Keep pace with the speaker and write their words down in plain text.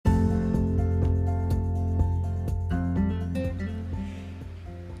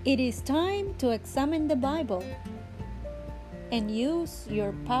It is time to examine the Bible and use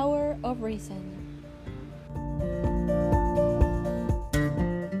your power of reason.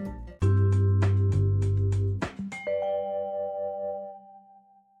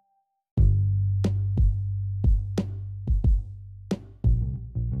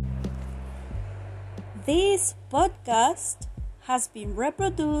 This podcast has been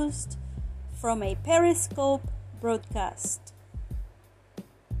reproduced from a Periscope broadcast.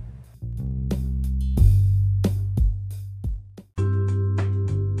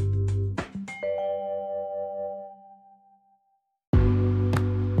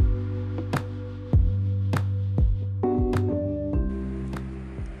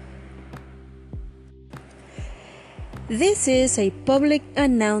 This is a public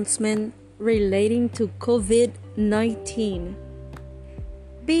announcement relating to COVID-19.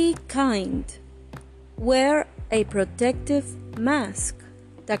 Be kind. Wear a protective mask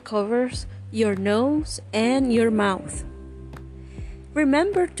that covers your nose and your mouth.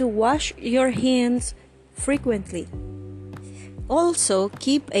 Remember to wash your hands frequently. Also,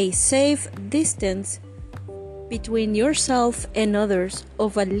 keep a safe distance between yourself and others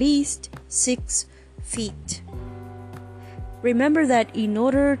of at least 6 feet. Remember that in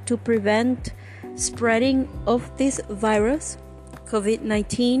order to prevent spreading of this virus,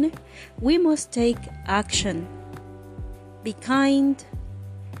 COVID-19, we must take action. Be kind,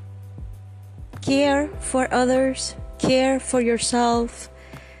 care for others, care for yourself,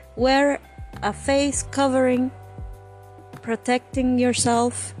 wear a face covering, protecting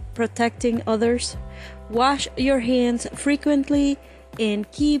yourself, protecting others, wash your hands frequently,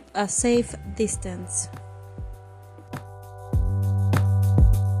 and keep a safe distance.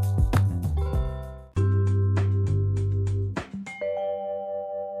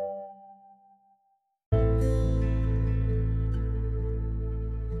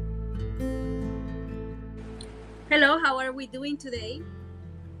 Hello, how are we doing today?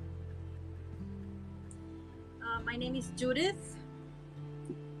 My name is Judith,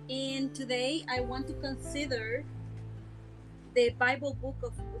 and today I want to consider the Bible book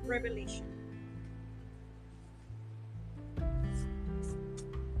of Revelation.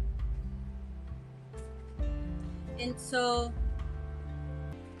 And so,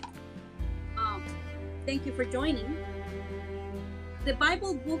 thank you for joining. The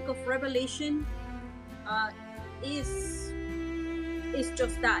Bible book of Revelation is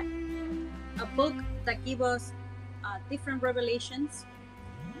just that, a book that gives us different revelations.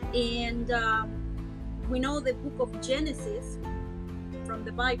 And we know the book of Genesis from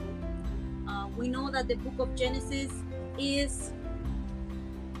the Bible. We know that the book of Genesis is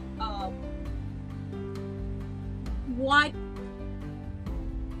what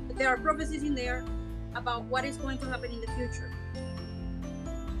there are prophecies in there about what is going to happen in the future.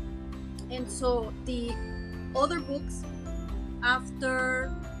 And so the other books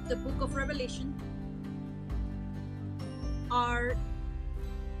after the book of Revelation are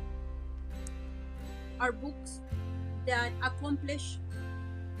books that accomplish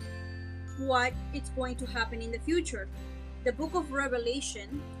what is going to happen in the future. The book of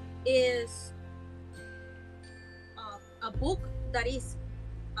Revelation is a book that is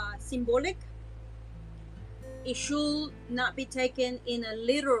symbolic. It should not be taken in a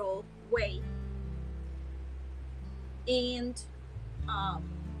literal way. And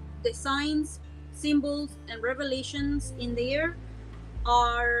the signs, symbols, and revelations in there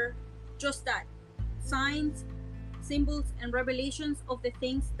are just that, signs, symbols, and revelations of the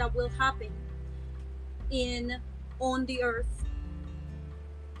things that will happen on the earth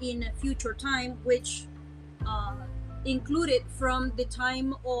in a future time, which included from the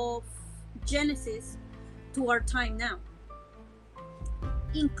time of Genesis to our time now,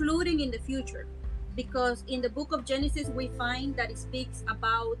 including in the future. Because in the book of Genesis, we find that it speaks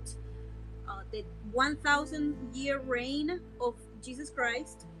about the 1,000-year reign of Jesus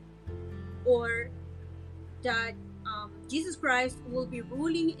Christ, or that Jesus Christ will be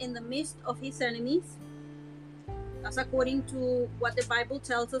ruling in the midst of his enemies. That's according to what the Bible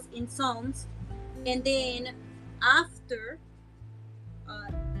tells us in Psalms. And then after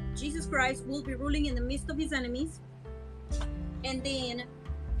Jesus Christ will be ruling in the midst of his enemies, and then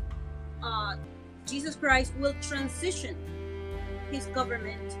Jesus Christ will transition his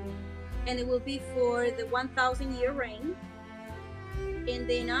government, and it will be for the 1,000-year reign. And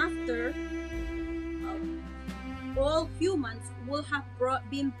then after, all humans will have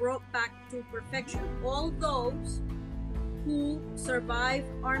been brought back to perfection. All those who survive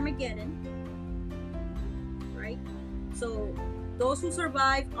Armageddon, right? So those who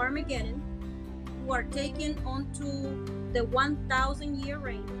survive Armageddon, who are taken onto the 1,000-year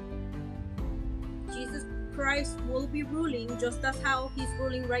reign, Jesus Christ will be ruling just as how he's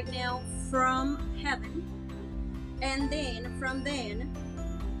ruling right now from heaven. And then from then,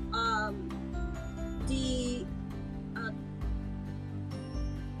 the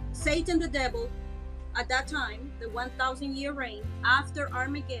Satan, the devil, at that time, the 1,000-year reign after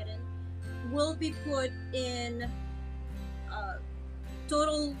Armageddon, will be put in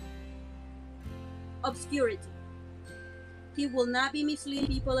total obscurity. He will not be misleading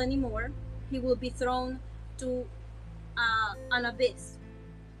people anymore. He will be thrown to an abyss.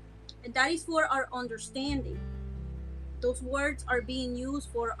 And that is for our understanding. Those words are being used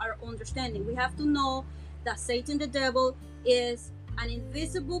for our understanding. We have to know that Satan, the devil, is an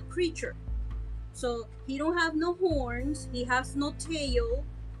invisible creature. So he don't have no horns. He has no tail.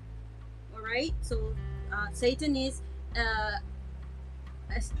 All right. So Satan is an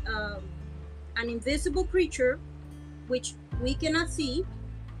invisible creature which we cannot see,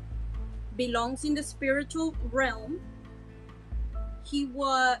 belongs in the spiritual realm. He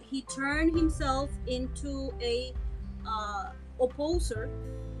turned himself into a opposer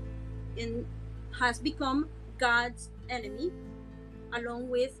and has become God's enemy, along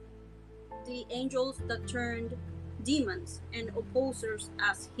with the angels that turned demons and opposers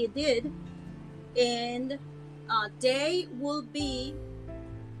as he did. And they will be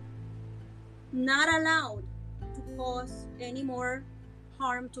not allowed to cause any more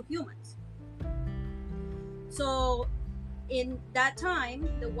harm to humans. So in that time,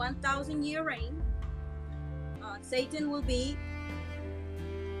 the 1,000-year reign, Satan will be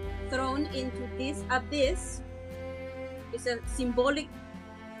thrown into this abyss. It's a symbolic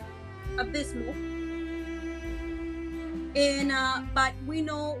abysmal. And but we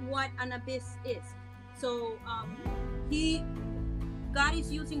know what an abyss is. So God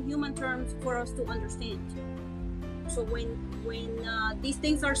is using human terms for us to understand. So when these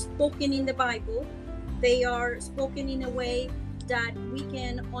things are spoken in the Bible, they are spoken in a way that we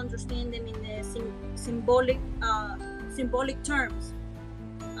can understand them in the symbolic terms,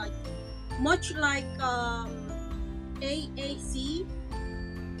 much like AAC,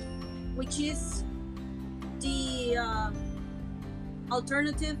 which is the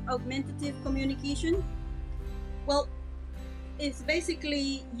alternative augmentative communication. Well, it's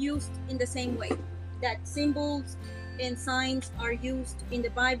basically used in the same way that symbols and signs are used in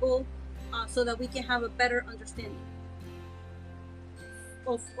the Bible, so that we can have a better understanding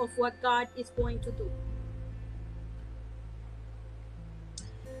of what God is going to do.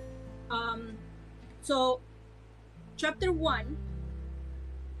 So chapter 1,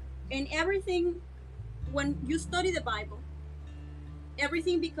 and everything, when you study the Bible,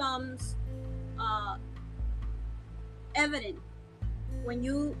 everything becomes evident. When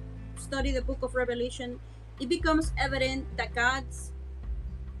you study the book of Revelation, it becomes evident that God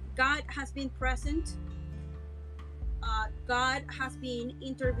has been present. God has been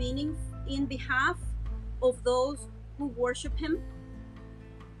intervening in behalf of those who worship him.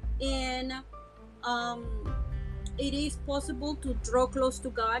 And it is possible to draw close to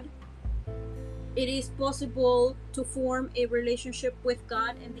God. It is possible to form a relationship with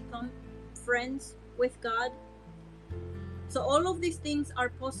God and become friends with God. So all of these things are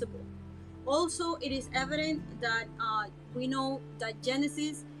possible. Also, it is evident that we know that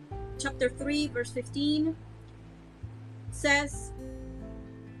Genesis chapter 3 verse 15 says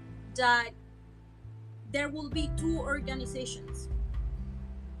that there will be two organizations.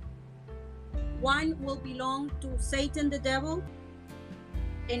 One will belong to Satan the devil,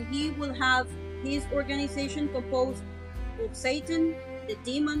 and he will have his organization composed of Satan, the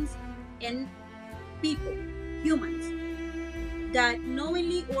demons, and people, humans, that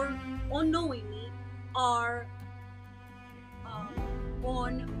knowingly or unknowingly are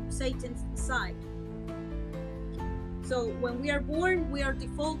on Satan's side. So when we are born, we are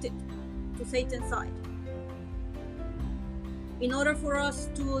defaulted to Satan's side. In order for us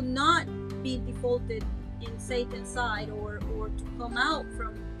to not be defaulted in Satan's side, or to come out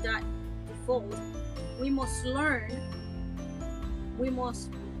from that default, we must learn, we must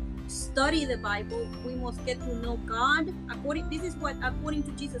study the Bible, we must get to know God according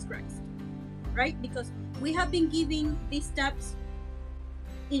to Jesus Christ, right? Because we have been giving these steps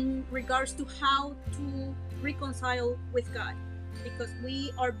in regards to how to reconcile with God, because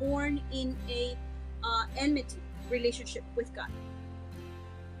we are born in a enmity relationship with God.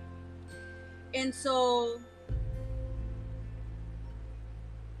 And so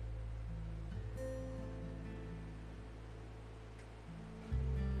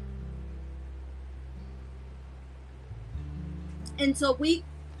we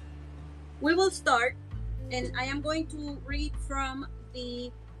will start And I am going to read from the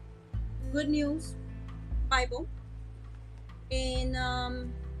Good News Bible. And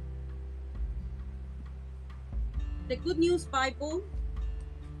the Good News Bible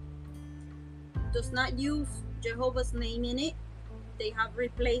does not use Jehovah's name in it. They have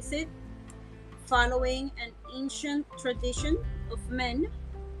replaced it following an ancient tradition of men.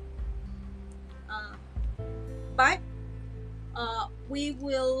 But we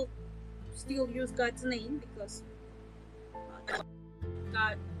will still use God's name because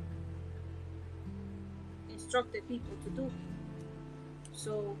God instructed people to do.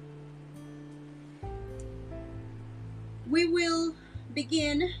 So we will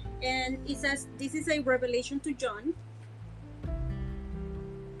begin, and it says this is a revelation to John.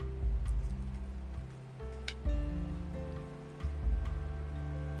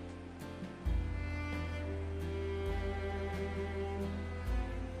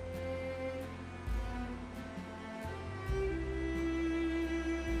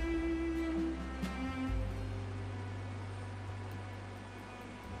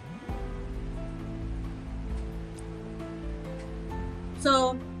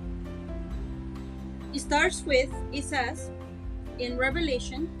 So it starts with, it says in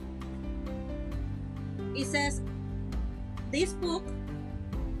Revelation, it says this book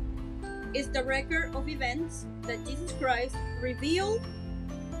is the record of events that Jesus Christ revealed.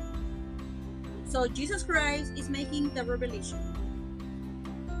 So Jesus Christ is making the revelation.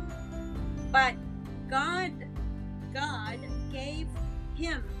 But God gave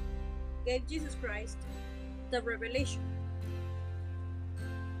Jesus Christ the revelation.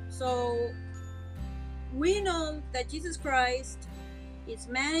 So we know that Jesus Christ is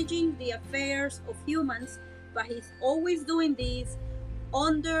managing the affairs of humans, but he's always doing this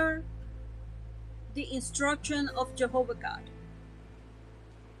under the instruction of Jehovah God.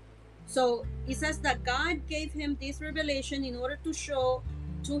 So it says that God gave him this revelation in order to show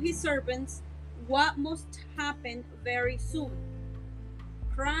to his servants what must happen very soon.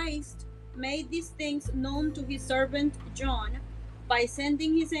 Christ made these things known to his servant John by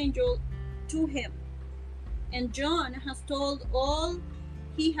sending his angel to him. And John has told all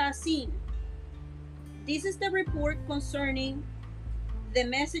he has seen. This is the report concerning the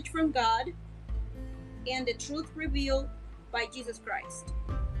message from God and the truth revealed by Jesus Christ.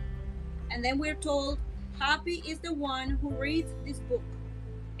 And then we're told, happy is the one who reads this book,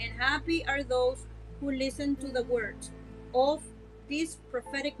 and happy are those who listen to the words of this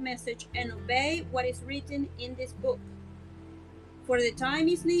prophetic message and obey what is written in this book. For the time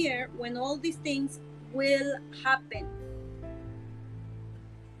is near when all these things will happen.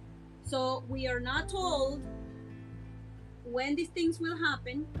 So we are not told when these things will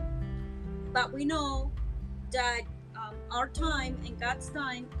happen, but we know that our time and God's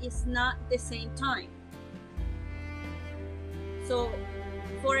time is not the same time. So,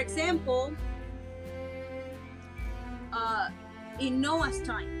 for example, in Noah's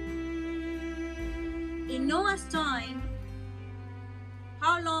time,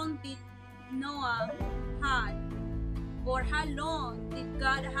 how long did Noah had, or how long did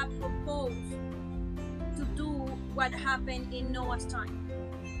God have proposed to do what happened in Noah's time?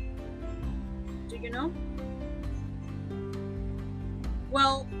 Do you know?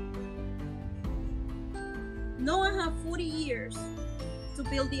 Well, Noah had 40 years to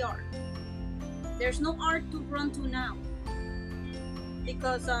build the ark. There's no ark to run to now,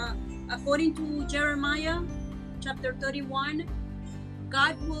 because according to Jeremiah chapter 31,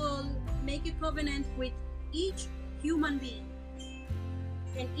 God will make a covenant with each human being,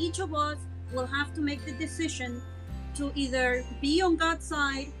 and each of us will have to make the decision to either be on God's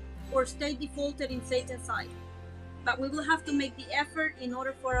side or stay defaulted in Satan's side. But we will have to make the effort in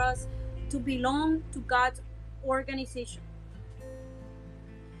order for us to belong to God's organization.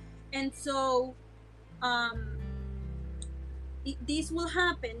 And so this will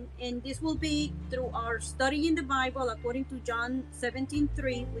happen, and this will be through our study in the Bible according to John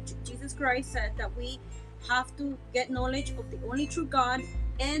 17:3, which Jesus Christ said that we have to get knowledge of the only true God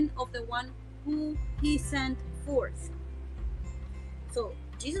and of the one who he sent forth. So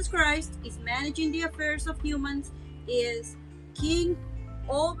Jesus Christ is managing the affairs of humans, is king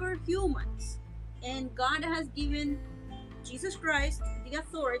over humans, and God has given Jesus Christ the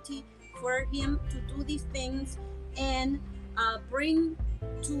authority for him to do these things and bring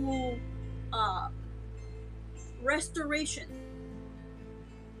to restoration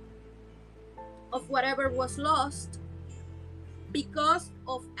of whatever was lost because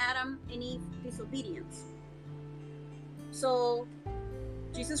of Adam and Eve's disobedience. So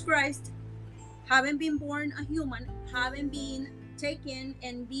Jesus Christ, having been born a human, having been taken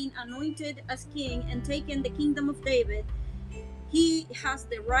and been anointed as king and taken the kingdom of David, he has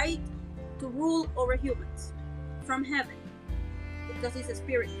the right to rule over humans from heaven because he's a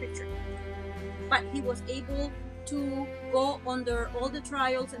spirit creature. But he was able to go under all the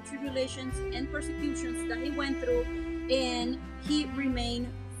trials and tribulations and persecutions that he went through, and he remained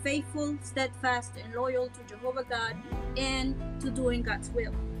faithful, steadfast, and loyal to Jehovah God and to doing God's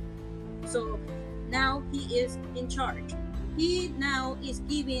will. So now he is in charge. He now is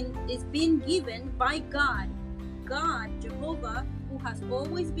being given by God, Jehovah, who has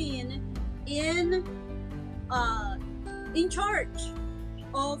always been in charge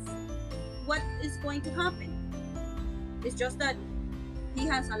of what is going to happen. It's just that he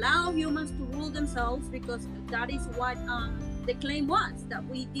has allowed humans to rule themselves, because that is what the claim was, that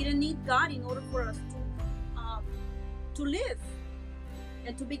we didn't need God in order for us to live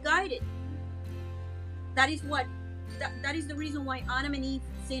and to be guided. That is the reason why Adam and Eve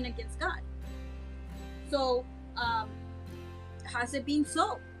sinned against God. So has it been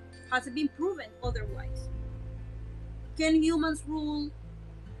so? Has it been proven otherwise? Can humans rule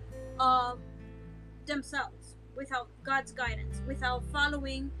themselves without God's guidance, without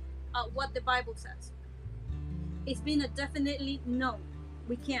following what the Bible says? It's been a definitely no.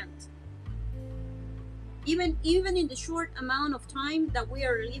 We can't. Even in the short amount of time that we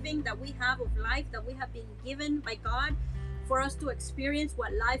are living, that we have of life, that we have been given by God for us to experience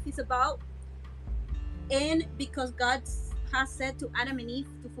what life is about, and because God has said to Adam and Eve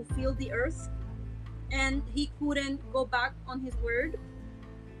to fulfill the earth, and he couldn't go back on his word,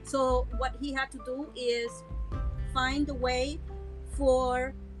 so what he had to do is find a way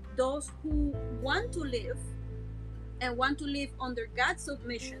for those who want to live and want to live under God's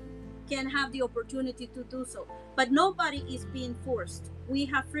submission can have the opportunity to do so. But nobody is being forced. We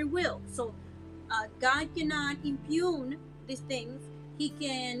have free will. So God cannot impugn these things. He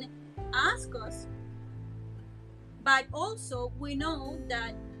can ask us. But also we know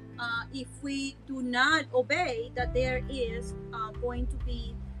that if we do not obey, that there is going to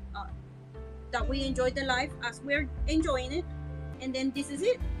be that we enjoy the life as we're enjoying it, and then this is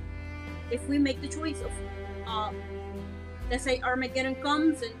it. If we make the choice of let's say Armageddon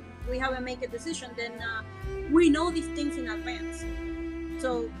comes and we haven't made a decision, then we know these things in advance.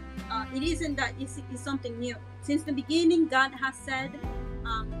 So it isn't that it's something new. Since the beginning, God has said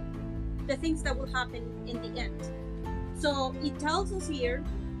the things that will happen in the end. So it tells us here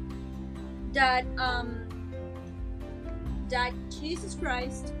that that Jesus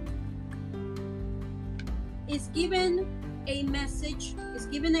Christ is given a message, is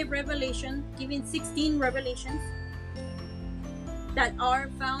given a revelation, given 16 revelations that are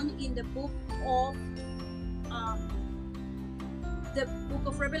found in the book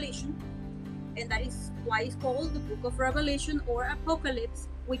of Revelation, and that is why it's called the book of Revelation or Apocalypse,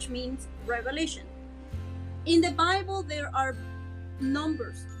 which means revelation. In the Bible, there are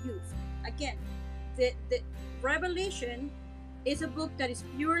numbers used. Again, the Revelation is a book that is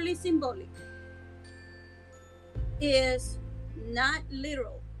purely symbolic. Is not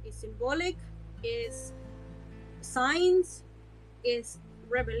literal. It's symbolic. Is signs. Is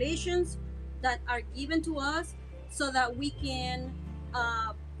revelations that are given to us so that we can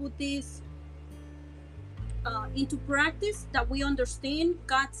put this into practice, that we understand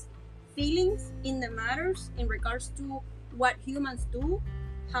God's feelings in the matters in regards to what humans do,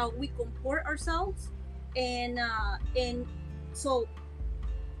 how we comport ourselves, and so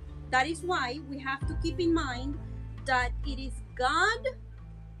that is why we have to keep in mind that it is God,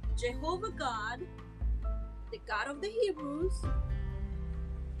 Jehovah God, the God of the Hebrews,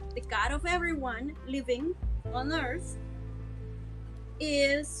 the God of everyone living on earth,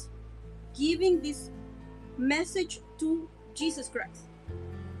 is giving this message to Jesus Christ.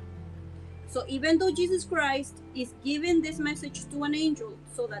 So even though Jesus Christ is giving this message to an angel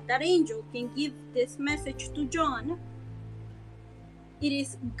so that that angel can give this message to John, it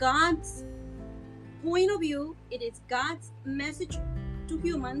is God's point of view, it is God's message to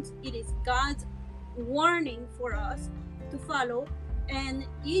humans, it is God's warning for us to follow, and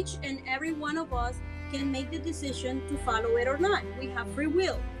each and every one of us can make the decision to follow it or not. We have free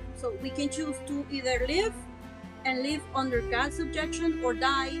will, so we can choose to either live and live under God's subjection or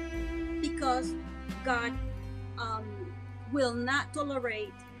die, because God will not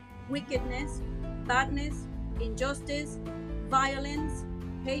tolerate wickedness, badness, injustice, violence,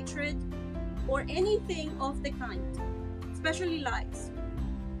 hatred, or anything of the kind, especially lies.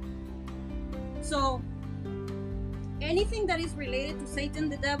 So anything that is related to Satan,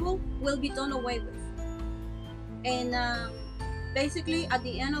 the devil, will be done away with. And basically at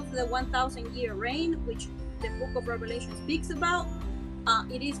the end of the 1,000-year reign, which the book of Revelation speaks about,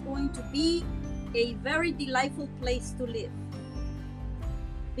 it is going to be a very delightful place to live,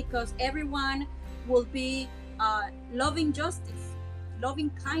 because everyone will be loving justice, loving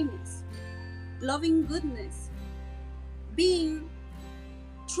kindness, loving goodness, being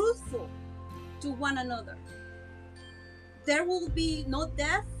truthful to one another. There will be no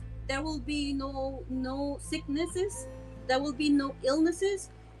death, there will be no sicknesses, there will be no illnesses.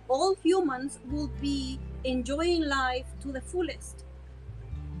 All humans will be enjoying life to the fullest,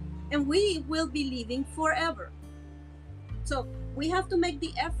 and we will be living forever. So we have to make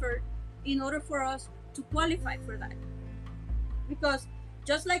the effort in order for us to qualify for that, because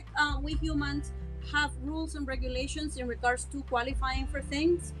just like we humans have rules and regulations in regards to qualifying for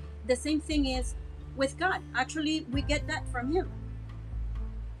things, the same thing is with God. Actually, we get that from him,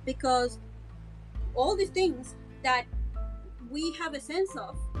 because all the things that we have a sense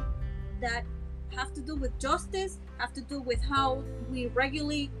of that have to do with justice, have to do with how we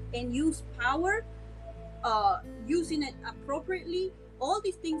regulate and use power, using it appropriately, all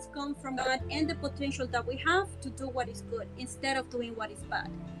these things come from God and the potential that we have to do what is good instead of doing what is bad.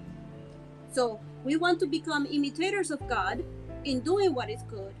 So we want to become imitators of God in doing what is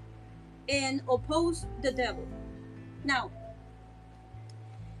good and oppose the devil. Now,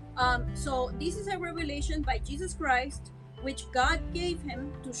 so this is a revelation by Jesus Christ, which God gave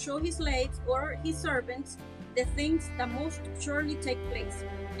him to show his slaves or his servants the things that most surely take place.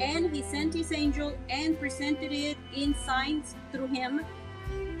 And he sent his angel and presented it in signs through him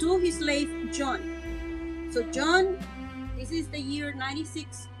to his slave John. So John, this is the year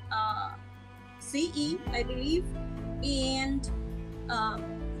 96 CE, I believe, and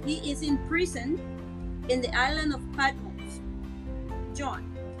he is in prison in the island of Patmos.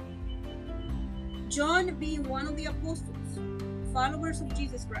 John being one of the apostles, followers of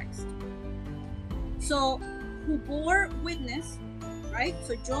Jesus Christ. So who bore witness, right?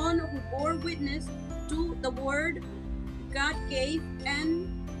 So John, who bore witness to the word God gave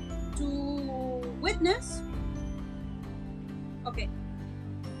and to witness. Okay.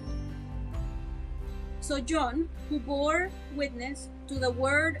 So John, who bore witness to the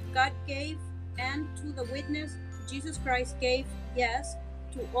word God gave and to the witness Jesus Christ gave, yes,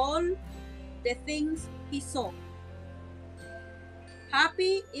 to all the things he saw.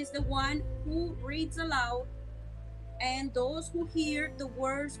 Happy is the one who reads aloud, and those who hear the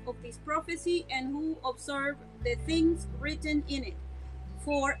words of this prophecy and who observe the things written in it,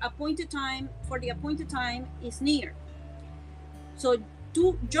 for the appointed time is near. So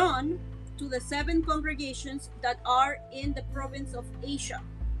to John, to the 7 congregations that are in the province of Asia.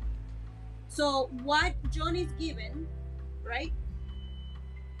 So what John is given, right?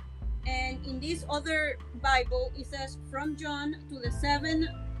 And in this other Bible, it says from John to the 7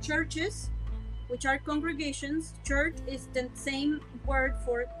 churches, which are congregations. Church is the same word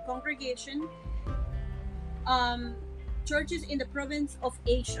for congregation. Churches in the province of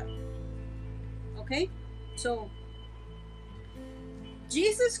Asia. Okay, so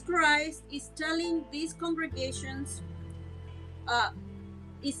Jesus Christ is telling these congregations,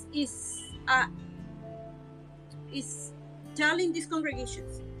 is telling these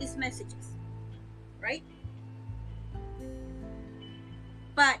congregations these messages, right?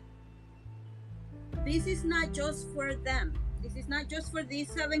 But this is not just for them. This is not just for these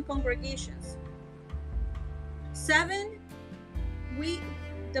 7 congregations. 7,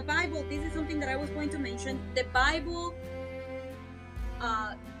 the Bible, this is something that I was going to mention. The Bible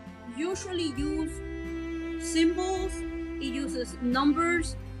usually use symbols, it uses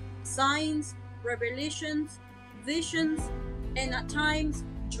numbers, signs, revelations, visions, and at times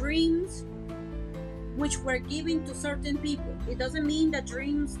dreams, which were given to certain people. It doesn't mean that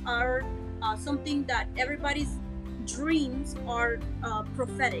dreams are something that everybody's dreams are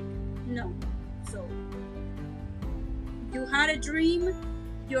prophetic. No. So you had a dream,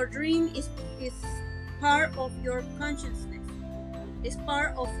 your dream is part of your consciousness. It's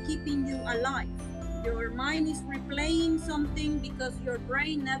part of keeping you alive. Your mind is replaying something because your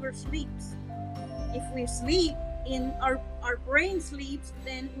brain never sleeps. If we sleep, in our brain sleeps,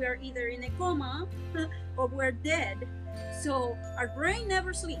 then we're either in a coma or we're dead. So our brain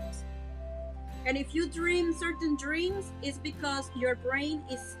never sleeps. And if you dream certain dreams, it's because your brain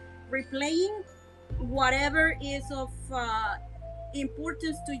is replaying whatever is of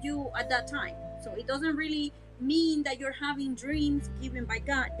importance to you at that time. So it doesn't really mean that you're having dreams given by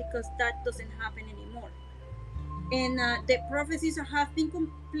God, because that doesn't happen anymore. And the prophecies have been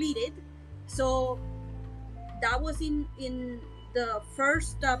completed. So that was in the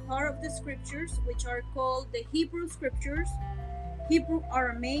first part of the scriptures, which are called the Hebrew scriptures, Hebrew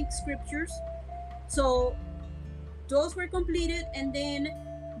Aramaic scriptures. So those were completed, and then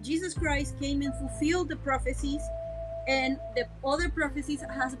Jesus Christ came and fulfilled the prophecies, and the other prophecies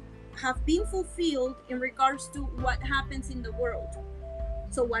have been fulfilled in regards to what happens in the world.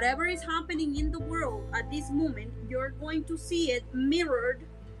 So whatever is happening in the world at this moment, you're going to see it mirrored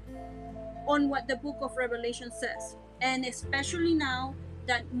on what the book of Revelation says. And especially now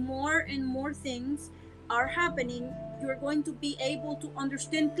that more and more things are happening, you're going to be able to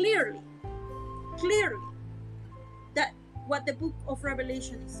understand clearly that what the book of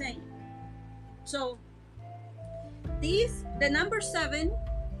Revelation is saying. So the number 7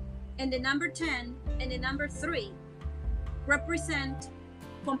 and the number 10 and the number 3 represent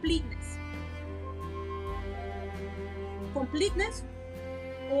completeness,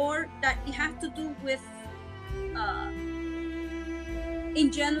 or that it has to do with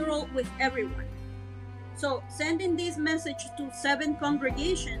in general with everyone. So sending this message to 7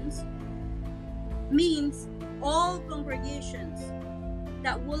 congregations means all congregations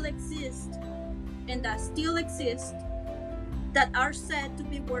that will exist and that still exist, that are said to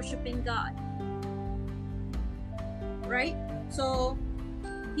be worshiping God, right? So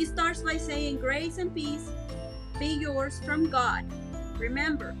he starts by saying, grace and peace be yours from God.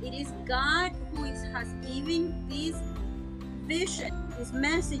 Remember, it is God who has given this vision, these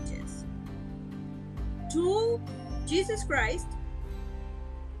messages to Jesus Christ,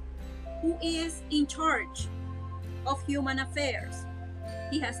 who is in charge of human affairs.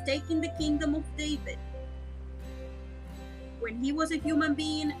 He has taken the kingdom of David when he was a human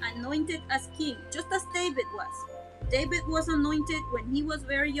being, anointed as king, just as David was. David was anointed when he was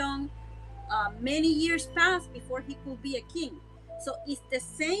very young. Many years passed before he could be a king. So it's the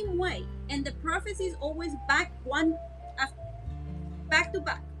same way, and the prophecy is always back to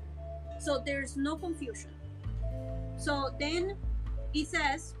back. So there's no confusion. So then he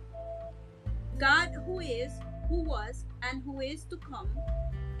says, God who is, who was, and who is to come,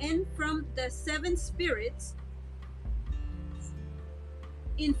 and from the 7 spirits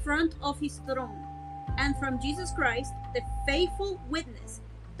in front of his throne, and from Jesus Christ, the faithful witness,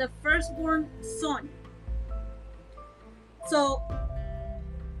 the firstborn son. So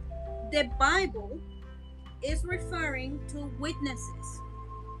the Bible is referring to witnesses.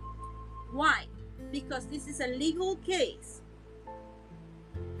 Why? Because this is a legal case.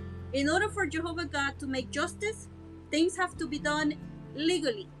 In order for Jehovah God to make justice, things have to be done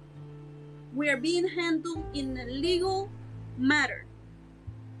legally. We are being handled in a legal matter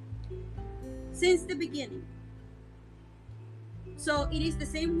since the beginning. So it is the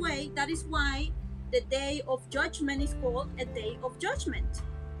same way. That is why the day of judgment is called a day of judgment.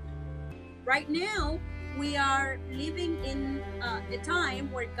 Right now, we are living in a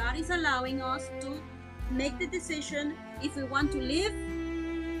time where God is allowing us to make the decision if we want to live,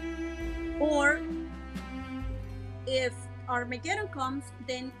 or if Armageddon comes,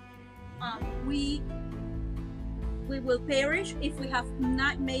 then we will perish if we have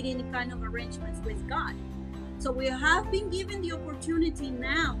not made any kind of arrangements with God. So we have been given the opportunity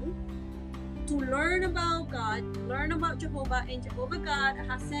now to learn about God, learn about Jehovah, and Jehovah God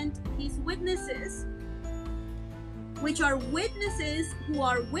has sent his witnesses, which are witnesses who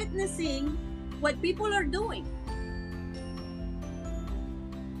are witnessing what people are doing.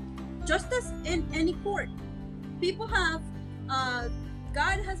 Just as in any court, people have,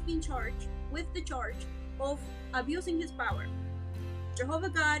 God has been charged with the charge of abusing his power. Jehovah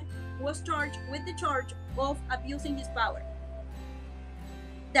God was charged with the charge of abusing his power,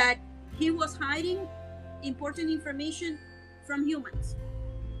 that he was hiding important information from humans.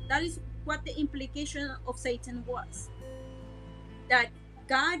 That is what the implication of Satan was, that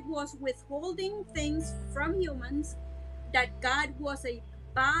God was withholding things from humans, that God was a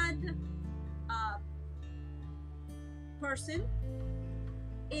bad person,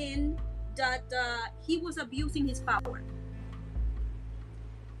 in that he was abusing his power.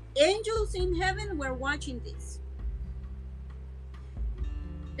 Angels in heaven were watching this.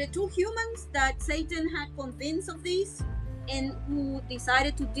 The 2 humans that Satan had convinced of this and who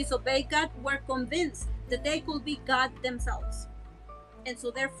decided to disobey God were convinced that they could be God themselves. And so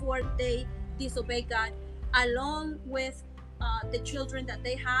therefore they disobeyed God along with the children that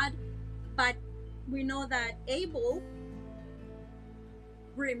they had. But we know that Abel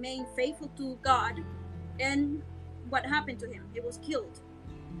remained faithful to God, and what happened to him? He was killed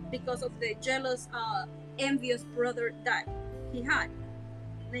because of the jealous, envious brother that he had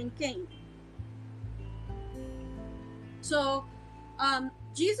named Cain. So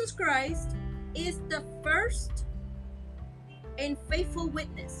Jesus Christ is the first and faithful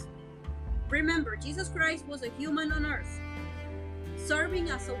witness. Remember, Jesus Christ was a human on earth, serving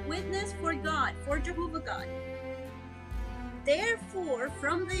as a witness for God, for Jehovah God. Therefore,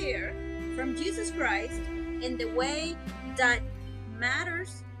 from there, from Jesus Christ, and the way that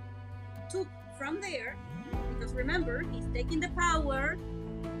matters took from there, because remember, he's taking the power,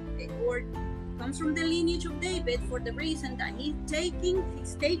 or comes from the lineage of David, for the reason that he's taking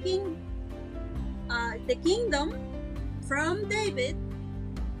the kingdom from David,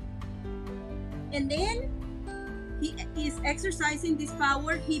 and then he is exercising this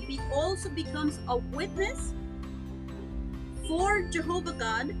power. He also becomes a witness for Jehovah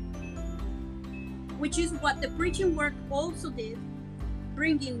God, which is what the preaching work also did,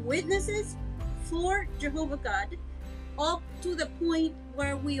 bringing witnesses for Jehovah God up to the point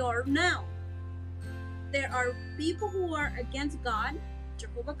where we are now. There are people who are against God,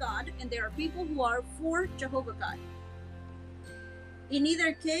 Jehovah God, and there are people who are for Jehovah God. In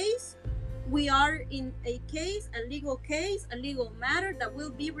either case, we are in a legal matter that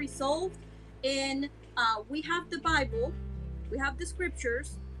will be resolved, and we have the Bible, we have the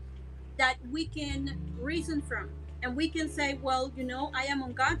scriptures that we can reason from, and we can say, well, I am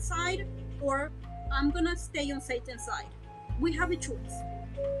on God's side, or I'm gonna stay on Satan's side. We have a choice.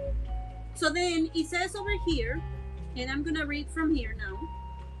 So then it says over here, and I'm gonna read from here now,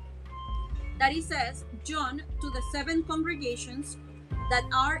 that it says, John, to the 7 congregations that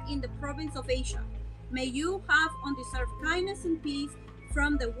are in the province of Asia, may you have undeserved kindness and peace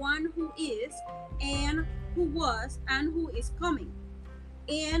from the one who is, and who was, and who is coming,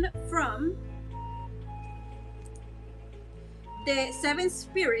 and from the 7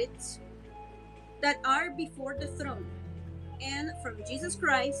 spirits that are before the throne, and from Jesus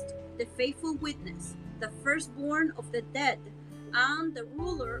Christ, the faithful witness, the firstborn of the dead, and the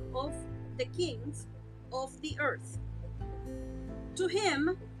ruler of the kings of the earth. To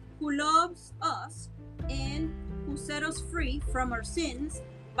him who loves us and who set us free from our sins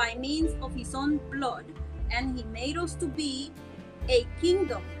by means of his own blood, and he made us to be a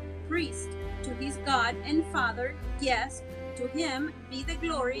kingdom, priest to his God and Father. Yes, to him be the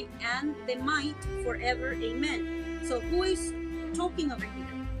glory and the might forever. Amen. So who is talking over here?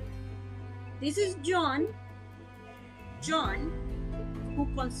 This is John, who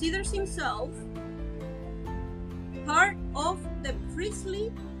considers himself part of the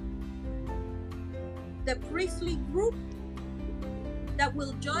priestly group that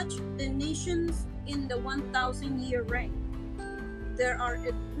will judge the nations in the 1,000-year reign. There are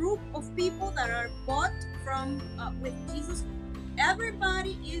a group of people that are bought from with Jesus. Every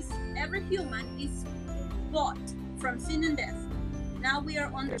human is bought from sin and death. Now we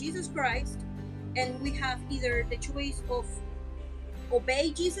are on Jesus Christ, and we have either the choice of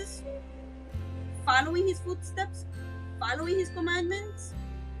obey Jesus, following his footsteps, following his commandments,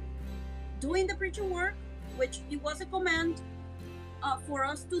 doing the preaching work, which it was a command for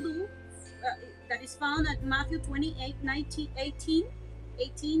us to do, that is found at Matthew 28,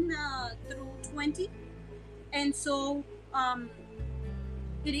 18 through 20. And so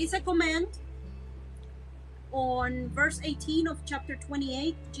it is a command. On verse 18 of chapter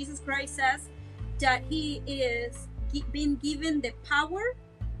 28, Jesus Christ says that he is being given the power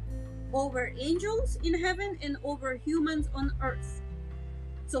over angels in heaven and over humans on earth.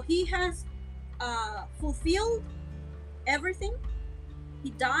 So he has fulfilled everything.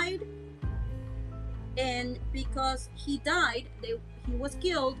 He died, and because he died, he was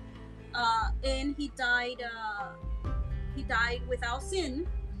killed, and he died without sin.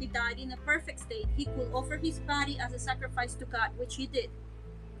 He died in a perfect state. He could offer his body as a sacrifice to God, which he did.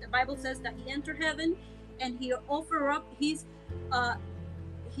 The Bible says that he entered heaven and he offered up his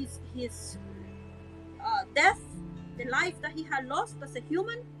death, the life that he had lost as a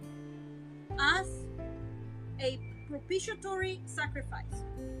human, as a propitiatory sacrifice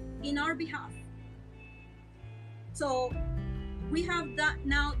in our behalf. So we have that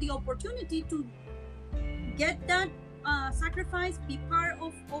now, the opportunity to get that sacrifice, be part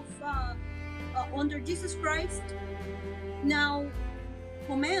of under Jesus Christ. Now,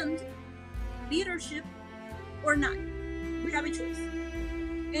 command, leadership, or not. We have a choice.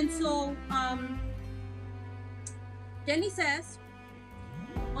 And so then he says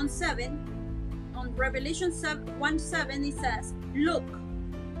on Revelation 1:7, he says, look,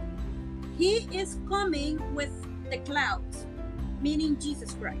 he is coming with the clouds, meaning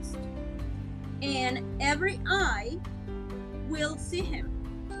Jesus Christ, and every eye will see him,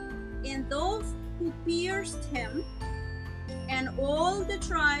 and those who pierced him, and all the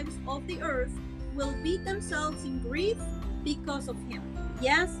tribes of the earth will beat themselves in grief because of him.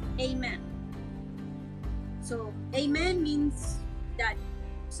 Yes, amen. So amen means that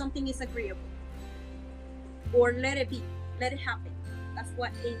something is agreeable, or let it be, let it happen. That's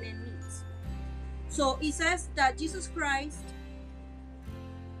what amen means. So it says that Jesus Christ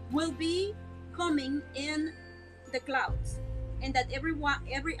will be coming in the clouds, and that every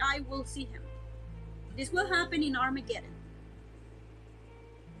eye will see him. This will happen in Armageddon,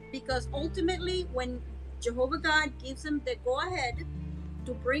 because ultimately when Jehovah God gives him the go-ahead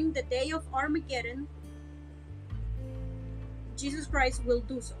to bring the day of Armageddon, Jesus Christ will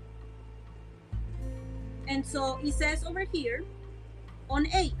do so. And so he says over here on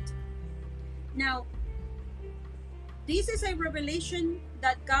 8. Now, this is a revelation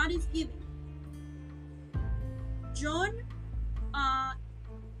that God is giving. John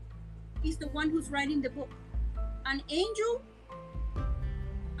is the one who's writing the book. An angel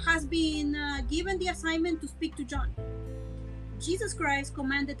has been given the assignment to speak to John. Jesus Christ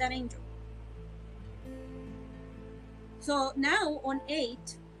commanded that angel. So now on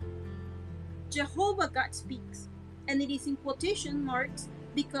 8, Jehovah God speaks, and it is in quotation marks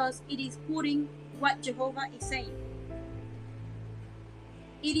because it is quoting what Jehovah is saying.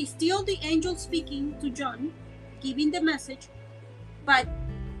 It is still the angel speaking to John, giving the message, but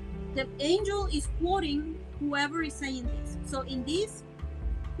the angel is quoting whoever is saying this. So in this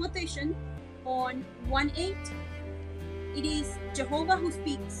quotation on 1:8, it is Jehovah who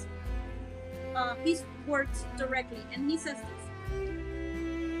speaks his words directly, and he says this: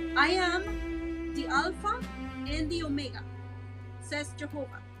 I am the Alpha and the Omega, says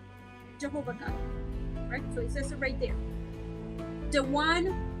Jehovah God. Right? So it says it right there. The one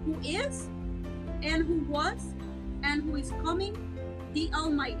who is, and who was, and who is coming, the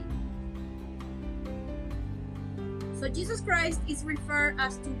Almighty. So Jesus Christ is referred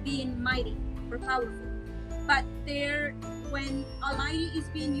as to being mighty or powerful. But there, when Almighty is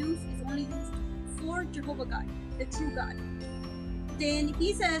being used, is only used for Jehovah God, the true God. Then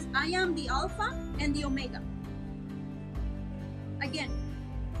he says, I am the Alpha and the Omega. Again,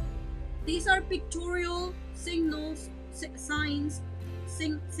 these are pictorial signals, signs,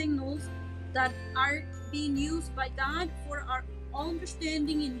 signals that are being used by God for our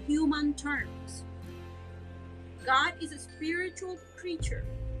understanding in human terms. God is a spiritual creature.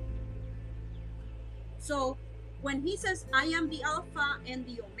 So when he says, I am the Alpha and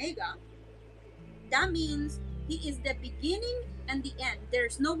the Omega, that means he is the beginning and the end.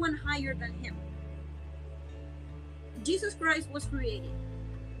 There's no one higher than him. Jesus Christ was created.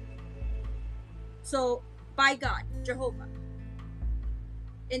 So by God, Jehovah.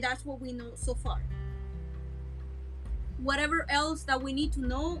 And that's what we know so far. Whatever else that we need to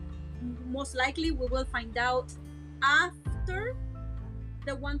know, most likely we will find out after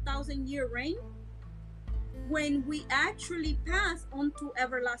the 1,000-year reign, when we actually pass on to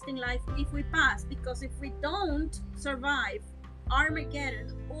everlasting life, if we pass. Because if we don't survive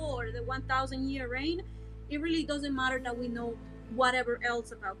Armageddon or the 1,000-year reign, it really doesn't matter that we know whatever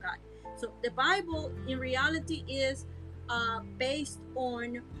else about God. So the Bible in reality is based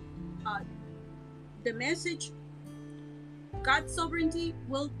on the message. God's sovereignty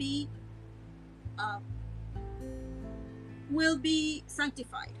will be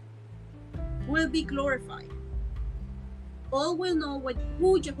sanctified, will be glorified. All will know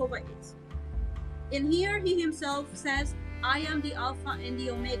who Jehovah is. And here he himself says, I am the Alpha and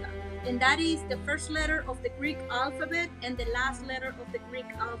the Omega. And that is the first letter of the Greek alphabet and the last letter of the Greek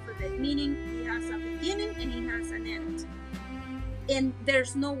alphabet, meaning he has a beginning and he has an end. And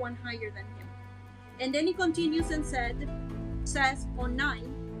there's no one higher than him. And then he continues and says on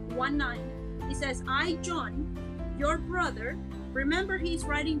 1:9, he says, I, John, your brother. Remember, he's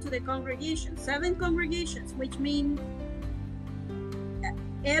writing to the congregation, 7 congregations, which mean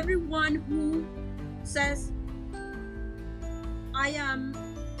everyone who says, I am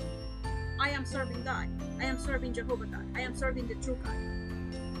serving God, I am serving Jehovah God, I am serving the true God.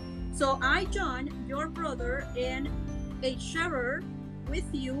 So I, John, your brother, and a sharer with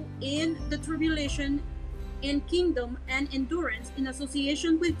you in the tribulation, in kingdom and endurance, in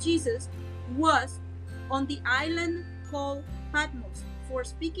association with Jesus, was on the island called Patmos, for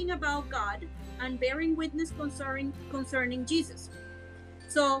speaking about God and bearing witness concerning Jesus.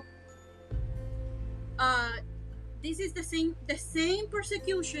 So this is the same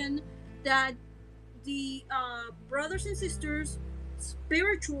persecution that the brothers and sisters,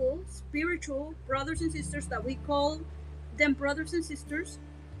 spiritual brothers and sisters, that we call them brothers and sisters,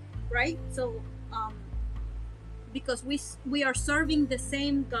 right? So because we are serving the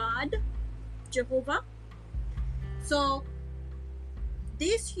same God, Jehovah. So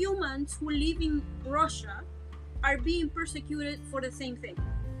these humans who live in Russia are being persecuted for the same thing.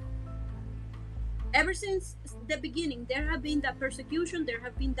 Ever since the beginning, there have been that persecution, there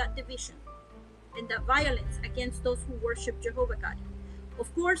have been that division and that violence against those who worship Jehovah God.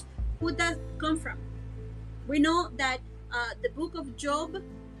 Of course, who does come from? We know that the book of Job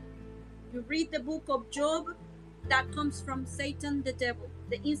You read the book of Job, that comes from Satan, the devil,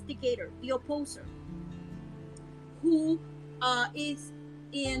 the instigator, the opposer, who is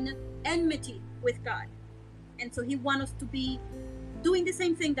in enmity with God. And so he wants us to be doing the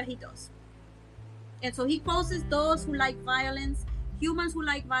same thing that he does. And so he causes those who like violence, humans who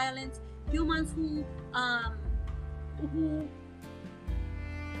like violence, humans who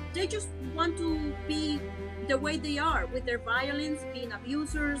they just want to be the way they are with their violence, being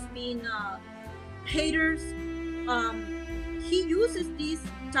abusers, being haters. He uses these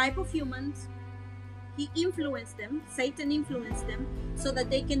type of humans. He influenced them, Satan influenced them, so that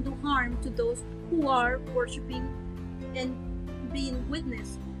they can do harm to those who are worshiping and being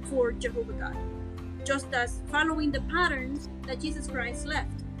witness for Jehovah God. Just as following the patterns that Jesus Christ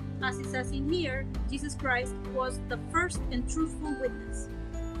left. As it says in here, Jesus Christ was the first and truthful witness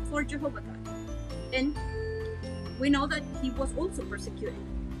for Jehovah God. And we know that he was also persecuted.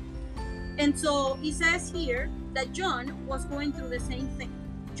 And so it says here that John was going through the same thing.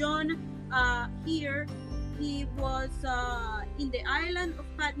 John, here, he was in the island of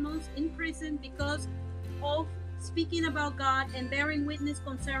Patmos in prison because of speaking about God and bearing witness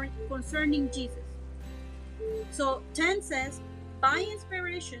concerning Jesus. So 10 says, by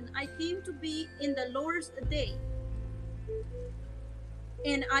inspiration, I came to be in the Lord's day.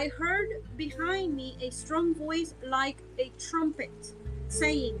 And I heard behind me a strong voice like a trumpet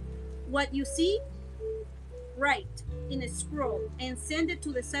saying, what you see, write in a scroll and send it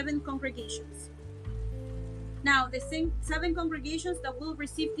to the 7 congregations. Now, the 7 congregations that will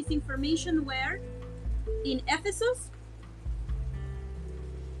receive this information were in Ephesus,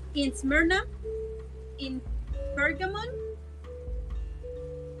 in Smyrna, in Pergamon,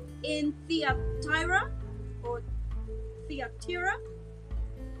 in Thyatira,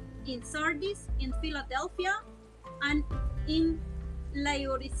 in Sardis, in Philadelphia, and in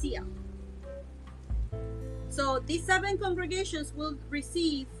Laodicea. So these 7 congregations will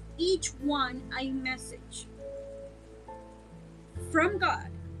receive each one a message from God.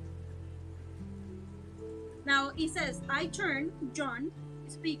 Now it says, I turned, John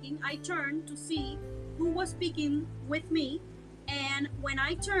speaking, I turned to see who was speaking with me, and when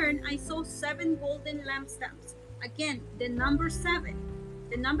I turned, I saw 7 golden lampstands. Again, the number 7.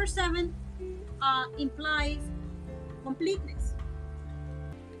 The number 7 implies completeness,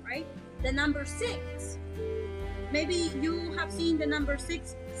 right? The number 6, maybe you have seen the number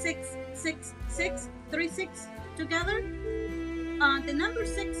 6, 6, 6, 6, 3 6 together. The number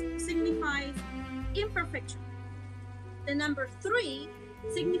 6 signifies imperfection. The number 3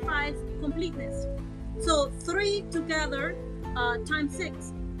 signifies completeness. So 3 together times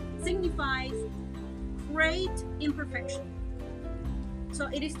 6 signifies great imperfection. So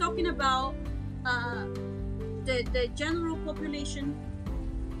it is talking about the general population,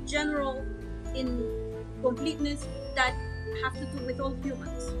 general in completeness that have to do with all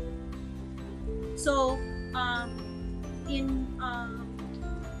humans. So in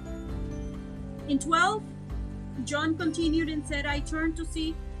 12, John continued and said, I turned to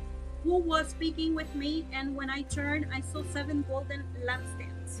see who was speaking with me, and when I turned, I saw 7 golden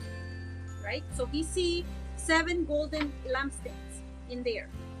lampstands. Right? So he sees 7 golden lampstands in there.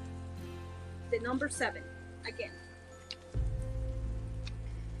 The number 7 again.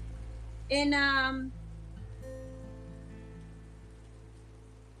 And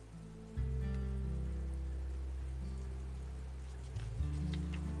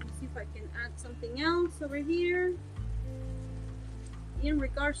let's see if I can add something else over here in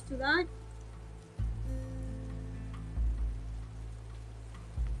regards to that.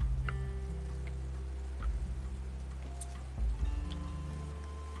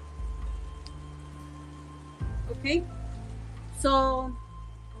 Okay, so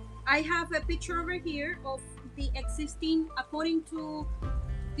I have a picture over here of the existing, according to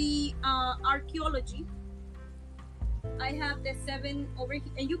the archaeology. I have the 7 over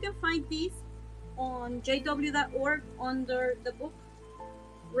here, and you can find these on jw.org under the book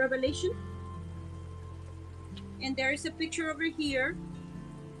Revelation. And there is a picture over here.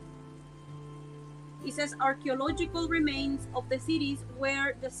 It says archaeological remains of the cities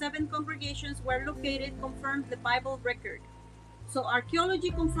where the 7 congregations were located confirm the Bible record. So archaeology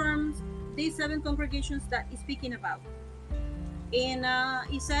confirms these 7 congregations that it's speaking about. And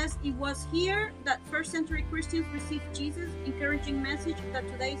it says it was here that first century Christians received Jesus' encouraging message that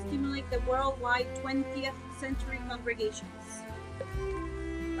today stimulate the worldwide 20th century congregations.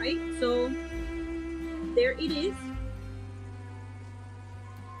 Right? So there it is.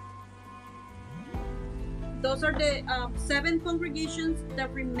 Those are the 7 congregations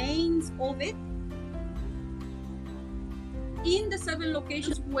that remains of it in the 7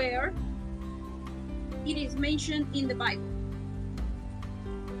 locations where it is mentioned in the Bible.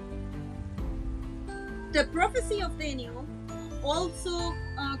 The prophecy of Daniel also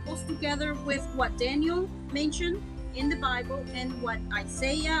goes together with what Daniel mentioned in the Bible and what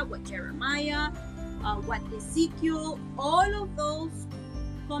Isaiah, what Jeremiah, what Ezekiel, all of those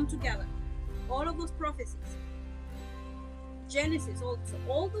come together. All of those prophecies. Genesis also.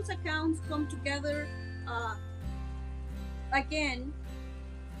 All those accounts come together again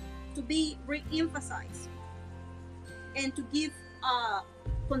to be re-emphasized and to give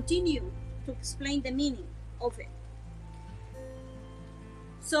continue to explain the meaning of it.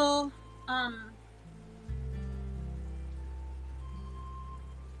 So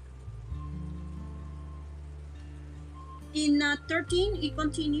in 13 it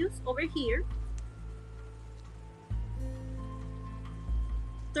continues over here.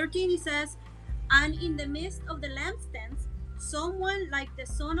 13 it says, and in the midst of the lampstands someone like the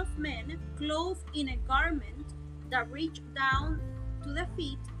Son of Man, clothed in a garment that reached down to the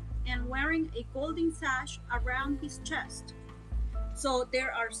feet and wearing a golden sash around his chest. So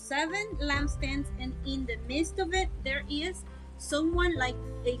there are 7 lampstands, and in the midst of it there is someone like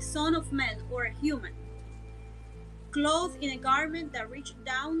a Son of Man or a human, clothed in a garment that reached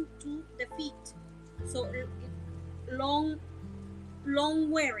down to the feet. So long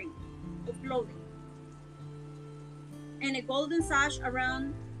wearing of clothing, and a golden sash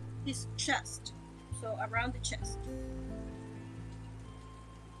around his chest, so around the chest.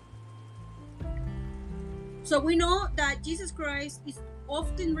 So we know that Jesus Christ is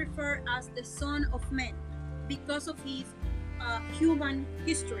often referred as the Son of Man because of his human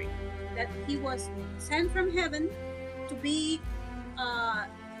history, that he was sent from heaven to be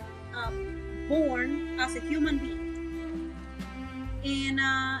born as a human being. And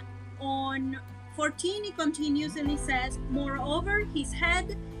on 14 it continues and it says, moreover his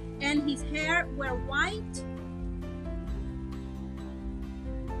head and his hair were white.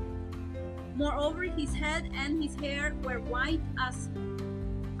 Moreover his head and his hair were white as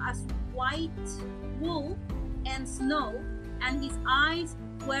white wool and snow, and his eyes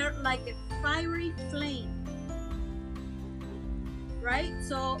were like a fiery flame. Right?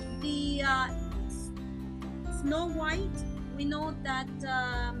 So the Snow White, we know that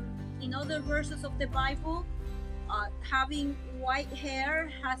in other verses of the Bible, having white hair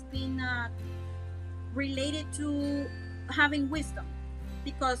has been related to having wisdom,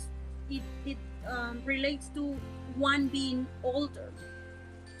 because it relates to one being older.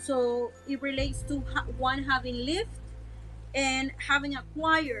 So it relates to one having lived and having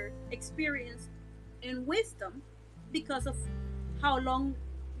acquired experience and wisdom because of how long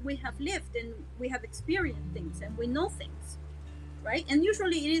we have lived and we have experienced things and we know things, right? And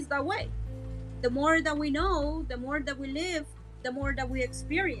usually it is that way. The more that we know, the more that we live, the more that we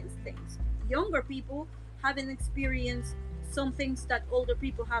experience things. Younger people haven't experienced some things that older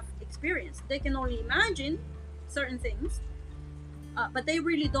people have experienced. They can only imagine certain things, but they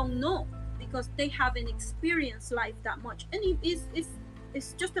really don't know because they haven't experienced life that much. And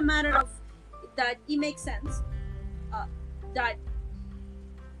it's just a matter of that it makes sense that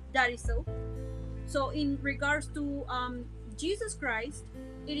is so. So in regards to Jesus Christ,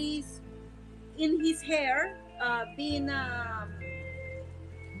 it is in his hair being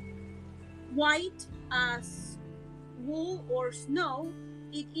white as wool or snow.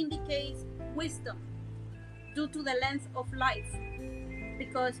 It indicates wisdom due to the length of life,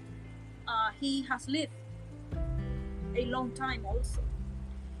 because he has lived a long time also.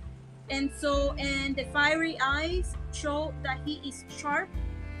 And so, and the fiery eyes show that he is sharp,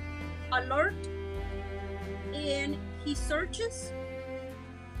 alert, and he searches,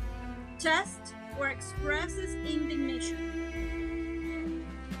 tests, or expresses indignation.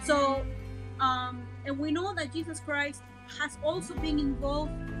 So, and we know that Jesus Christ has also been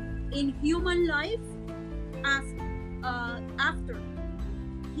involved in human life as after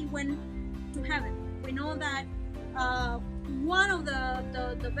he went to heaven. We know that one of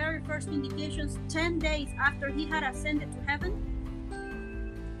the very first indications, 10 days after he had ascended to heaven,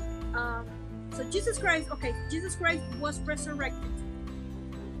 so Jesus Christ was resurrected.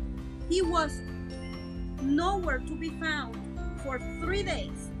 He was nowhere to be found for 3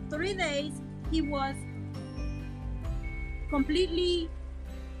 days. 3 days he was completely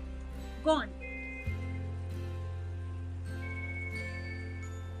gone,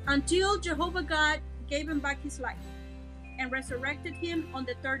 until Jehovah God gave him back his life and resurrected him on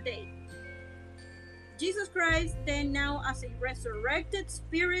the 3rd day. Jesus Christ then, now as a resurrected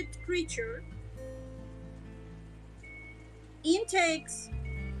spirit creature, intakes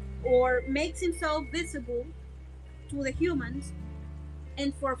or makes himself visible to the humans,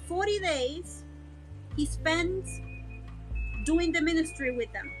 and for 40 days he spends doing the ministry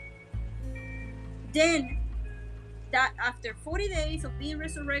with them. Then, that after 40 days of being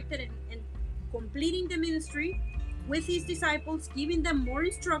resurrected and completing the ministry with his disciples, giving them more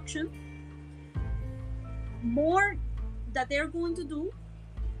instruction, more that they're going to do,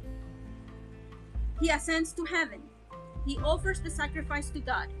 he ascends to heaven. He offers the sacrifice to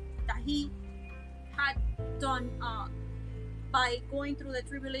God that he had done by going through the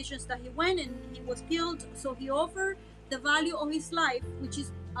tribulations that he went, and he was killed. So he offered the value of his life, which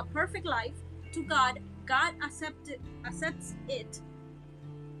is a perfect life, to God. God accepts it.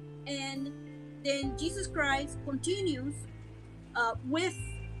 And then Jesus Christ continues with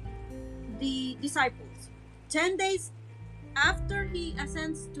the disciples. 10 days after he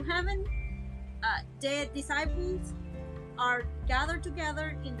ascends to heaven, the disciples are gathered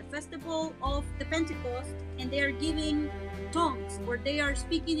together in the festival of the Pentecost, and they are giving tongues, or they are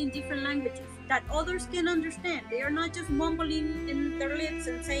speaking in different languages that others can understand. They are not just mumbling in their lips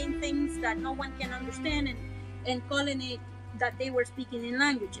and saying things that no one can understand and calling it that they were speaking in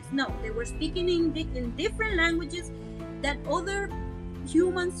languages. No, they were speaking in different languages that other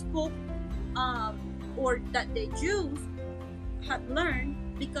humans spoke, or that the Jews had learned,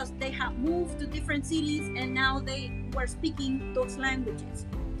 because they had moved to different cities and now they were speaking those languages.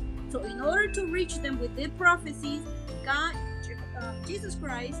 So in order to reach them with the prophecies, Jesus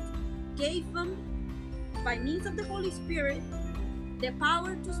Christ gave them, by means of the Holy Spirit, the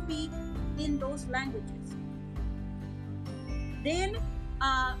power to speak in those languages. Then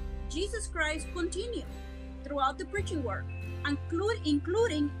Jesus Christ continued throughout the preaching work,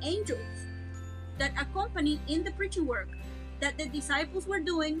 including angels that accompanied in the preaching work that the disciples were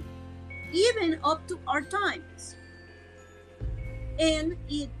doing, even up to our times. And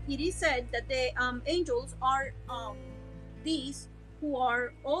it is said that the angels are these who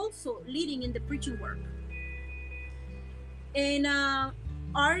are also leading in the preaching work, and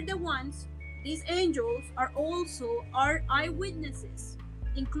are the ones, these angels are also our eyewitnesses,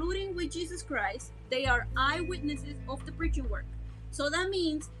 including with Jesus Christ. They are eyewitnesses of the preaching work. So that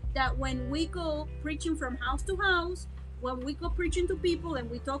means that when we go preaching from house to house, when we go preaching to people and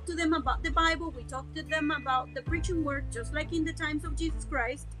we talk to them about the Bible, we talk to them about the preaching work, just like in the times of Jesus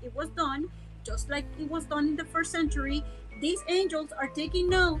Christ, it was done, just like it was done in the first century. These angels are taking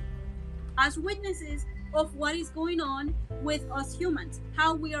note as witnesses of what is going on with us humans,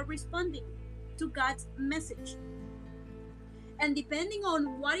 how we are responding to God's message. And depending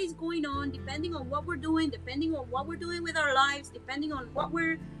on what is going on, depending on what we're doing, depending on what we're doing with our lives, depending on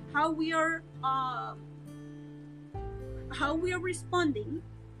how we are responding,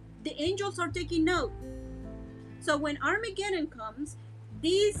 the angels are taking note. So when Armageddon comes,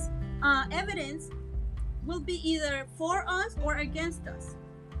 this evidence will be either for us or against us,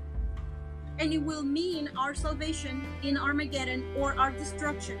 and it will mean our salvation in Armageddon or our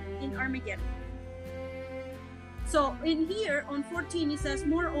destruction in Armageddon. So in here on 14 it says,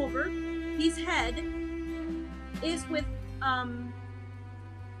 moreover, his head is with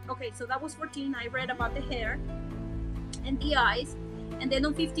okay, so that was 14. I read about the hair and the eyes. And then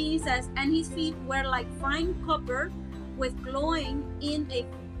on 15 it says, and his feet were like fine copper with glowing in a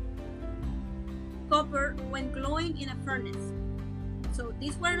furnace. So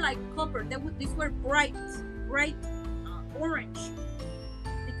these were like copper. These were bright orange,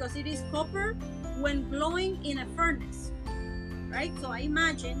 because it is copper when glowing in a furnace, right? So I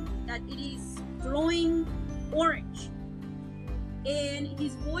imagine that it is glowing orange. And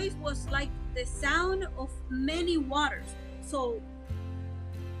his voice was like the sound of many waters. So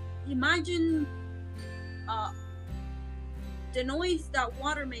imagine the noise that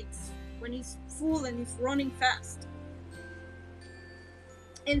water makes when it's full and it's running fast.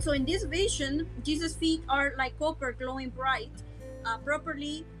 And so in this vision, Jesus' feet are like copper glowing bright,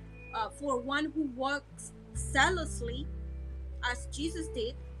 properly for one who walks zealously, as Jesus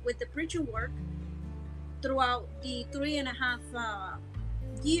did with the preaching work throughout the 3.5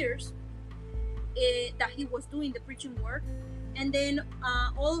 years that he was doing the preaching work. And then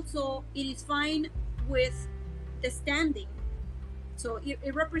also it is fine with the standing. So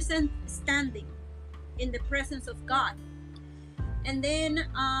it represents standing in the presence of God. And then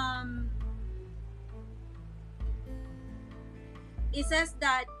it says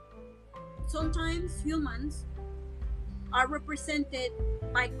that sometimes humans are represented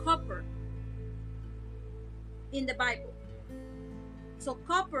by copper in the Bible. So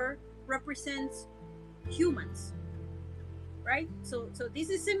copper represents humans, right? So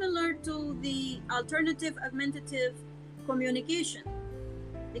this is similar to the alternative augmentative communication,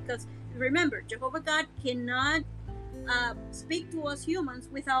 because remember, Jehovah God cannot speak to us humans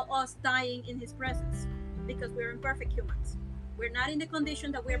without us dying in his presence, because we're imperfect humans. We're not in the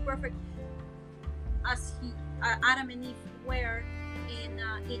condition that we're perfect as Adam and Eve were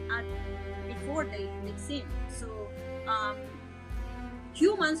before they sinned. So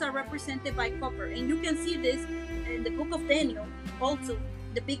humans are represented by copper, and you can see this in the book of Daniel. Also,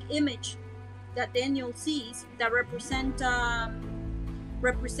 the big image that Daniel sees that represent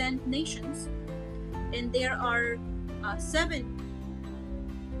nations, and there are 7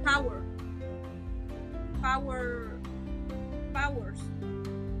 powers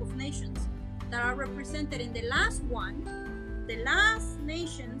of nations that are represented. In the last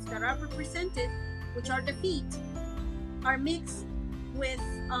nations that are represented, which are the feet, are mixed with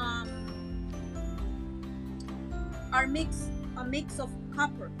a mix of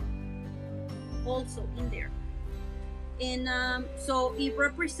copper also in there. And so it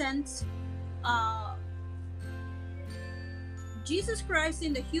represents Jesus Christ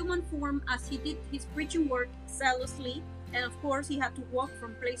in the human form, as he did his preaching work zealously. And of course, he had to walk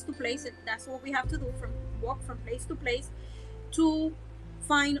from place to place, and that's what we have to do, walk from place to place to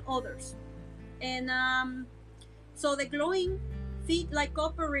find others. And so the glowing feet like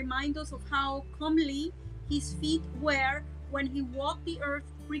copper remind us of how comely his feet were when he walked the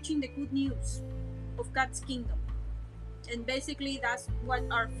earth preaching the good news of God's kingdom. And basically that's what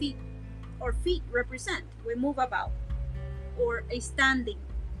our feet represent. We move about, or a standing.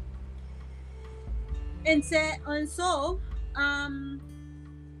 And so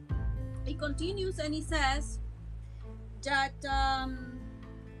it continues, and he says that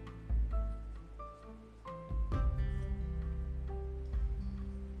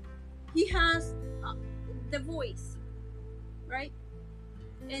he has the voice, right?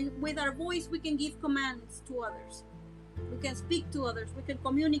 And with our voice we can give commands to others, we can speak to others, we can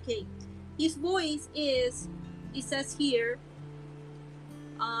communicate. His voice is, it says here,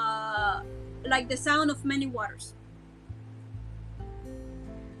 like the sound of many waters.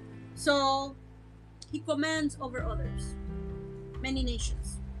 So he commands over others, many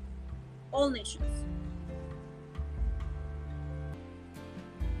nations, all nations.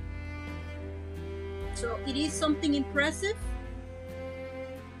 So it is something impressive.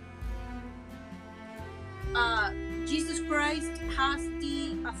 Jesus Christ has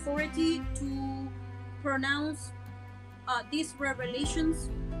the authority to pronounce these revelations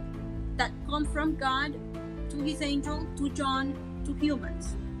that come from God to his angel, to John, to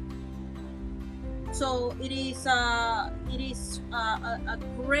humans. So it is a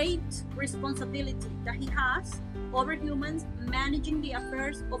great responsibility that he has over humans, managing the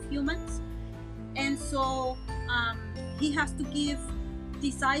affairs of humans. And so he has to give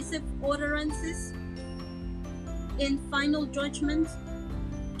decisive utterances in final judgment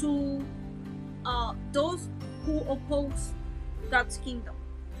to those who oppose God's kingdom,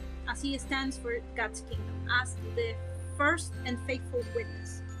 as he stands for God's kingdom as the first and faithful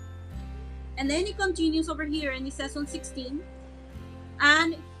witness. And then he continues over here, and he says on 16,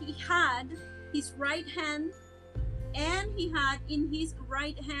 and he had his right hand, and he had in his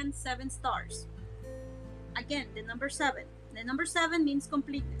right hand 7 stars. Again, the number 7. The number 7 means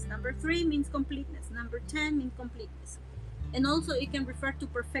completeness. Number 3 means completeness. Number 10 means completeness. And also it can refer to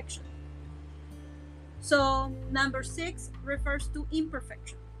perfection. So number 6 refers to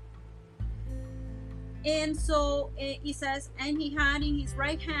imperfection. And so it says, and he had in his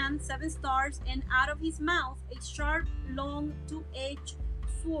right hand 7 stars, and out of his mouth a sharp, long, 2-edged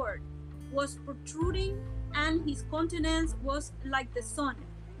sword was protruding, and his countenance was like the sun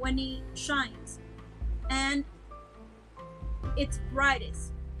when it shines, and its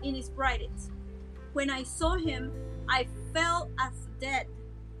brightest. When I saw him, I fell as dead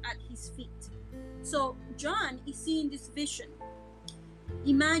at his feet. So John is seeing this vision.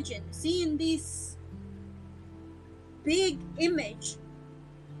 Imagine seeing this big image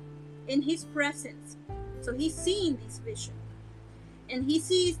in his presence. So he's seeing this vision, and he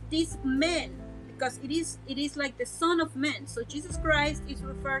sees these men, because it is like the Son of Man. So Jesus Christ is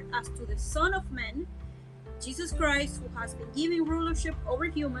referred as to the Son of Man. Jesus Christ, who has been giving rulership over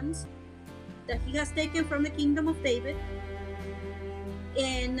humans, that he has taken from the kingdom of David,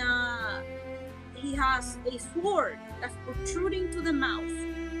 and he has a sword that's protruding to the mouth.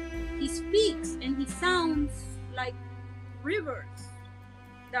 He speaks, and he sounds like rivers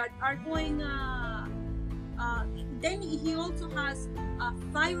that are going. Then he also has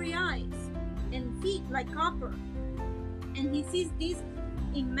fiery eyes and feet like copper, and he sees this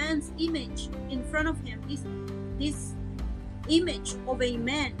immense image in front of him. This image of a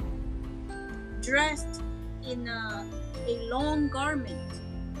man dressed in a long garment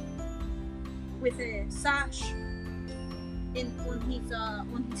with a sash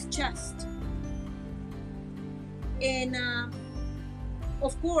on his chest. And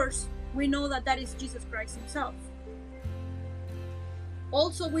of course, we know that that is Jesus Christ himself.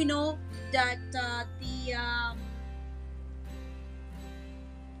 Also, we know that that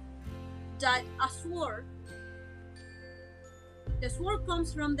a sword, the sword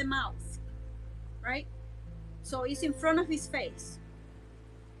comes from the mouth, right? So it's in front of his face.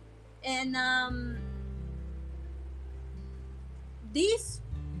 And this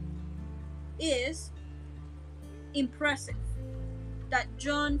is impressive, that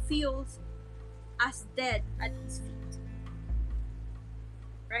John feels as dead at his feet,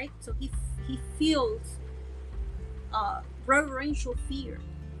 right? So he feels reverential fear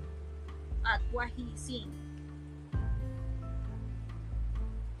at what he is seeing.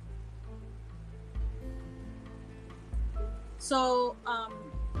 So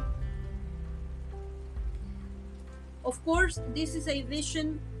of course, this is a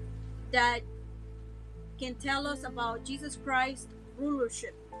vision that can tell us about Jesus Christ's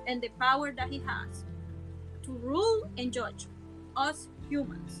rulership and the power that he has to rule and judge us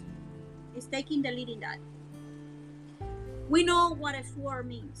humans. He's taking the lead in that. We know what a sword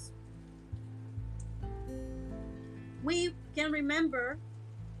means. We can remember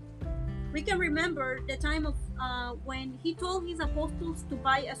the time of when he told his apostles to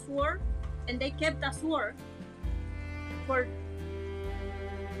buy a sword, and they kept a sword for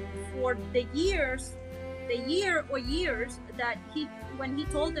the year or years that when he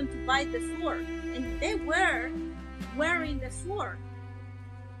told them to buy the sword, and they were wearing the sword.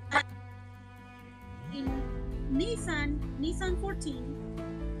 In Nisan 14,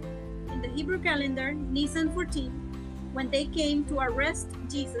 in the Hebrew calendar, Nisan 14, when they came to arrest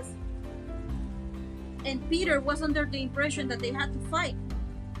Jesus, and Peter was under the impression that they had to fight,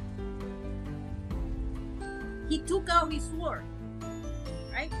 he took out his sword,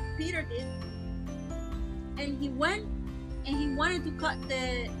 right? Peter did. And he went and he wanted to cut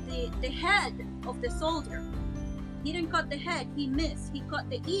the head of the soldier. He didn't cut the head, he missed. He cut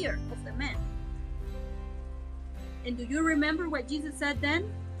the ear of the man. And do you remember what Jesus said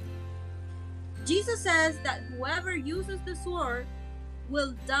then? Jesus says that whoever uses the sword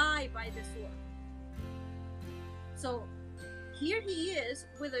will die by the sword. So here he is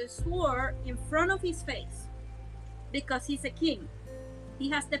with a sword in front of his face because he's a king. He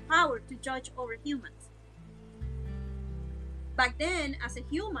has the power to judge over humans. Back then, as a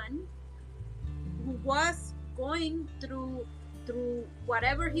human who was going through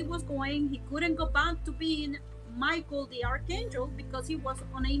whatever he was going, he couldn't go back to being Michael the archangel because he was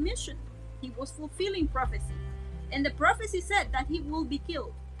on a mission. He was fulfilling prophecy. And the prophecy said that he will be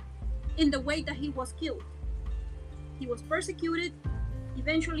killed in the way that he was killed. He was persecuted,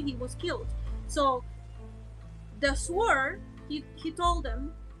 eventually he was killed. So the sword, he told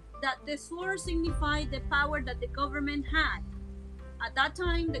them that the sword signified the power that the government had. At that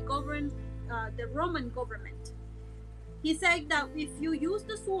time, the Roman government. He said that if you use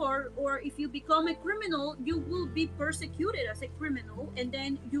the sword or if you become a criminal, you will be persecuted as a criminal, and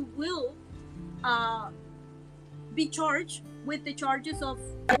then you will be charged with the charges of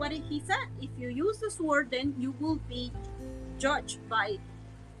what he said. If you use the sword, then you will be judged by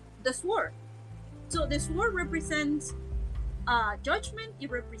the sword. So the sword represents judgment,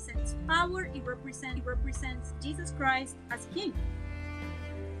 it represents power, it represents Jesus Christ as king.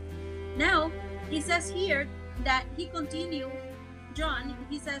 Now, he says here that he continued, John,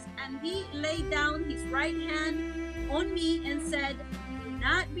 he says, and he laid down his right hand on me and said, do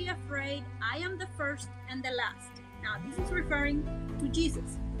not be afraid, I am the first and the last. Now, this is referring to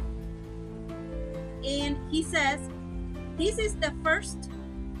Jesus. And he says, this is the first,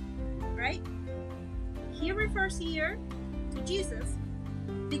 right? He refers here to Jesus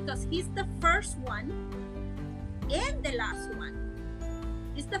because he's the first one and the last one.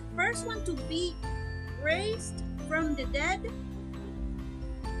 He's the first one to be raised from the dead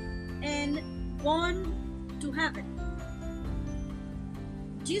and gone to heaven.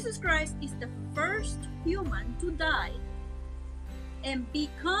 Jesus Christ is the first human to die and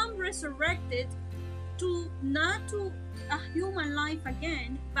become resurrected to not to a human life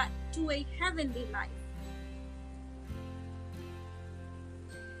again, but to a heavenly life.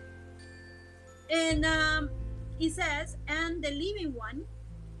 And he says, and the living one,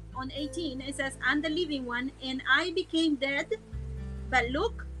 on 18, it says, and the living one, and I became dead, but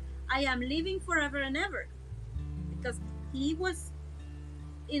look, I am living forever and ever. Because he was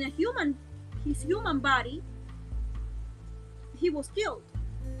in his human body, he was killed.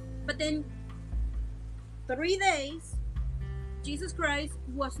 But then 3 days, Jesus Christ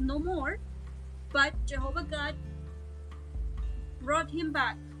was no more, but Jehovah God brought him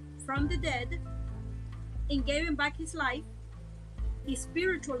back from the dead and gave him back his life, his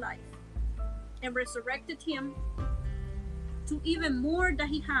spiritual life, and resurrected him to even more that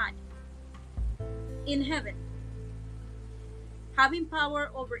he had in heaven, having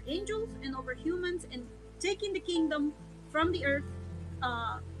power over angels and over humans, and taking the kingdom from the earth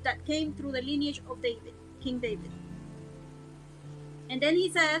that came through the lineage of David, King David. And then he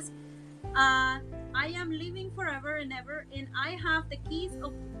says, I am living forever and ever, and I have the keys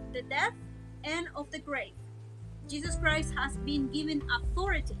of the death and of the grave. Jesus Christ has been given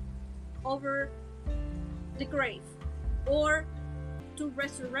authority over the grave, or to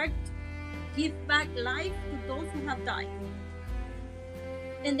resurrect, give back life to those who have died.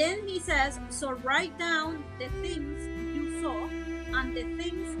 And then he says, so write down the things you saw, and the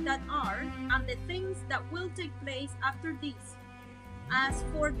things that are, and the things that will take place after these. As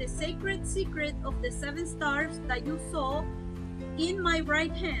for the sacred secret of the 7 stars that you saw in my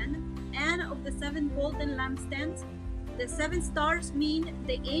right hand, and of the 7 golden lampstands, the 7 stars mean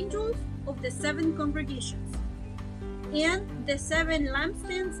the angels of the 7 congregations, and the 7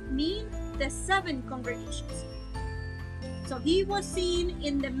 lampstands mean the 7 congregations. So he was seen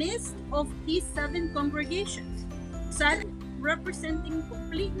in the midst of these 7 congregations, 7 representing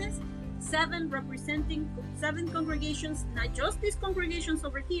completeness, 7 representing 7 congregations, not just these congregations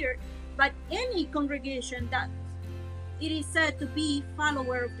over here, but any congregation that it is said to be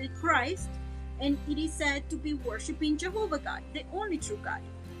follower of the Christ, and it is said to be worshiping Jehovah God, the only true God.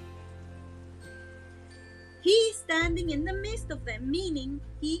 He is standing in the midst of them, meaning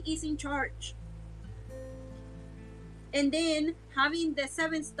he is in charge. And then having the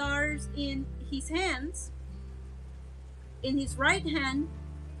 7 stars in his hands, in his right hand,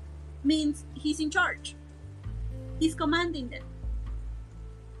 means he's in charge. He's commanding them.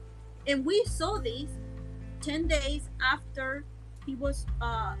 And we saw this 10 days after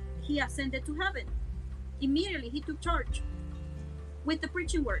he ascended to heaven. Immediately he took charge with the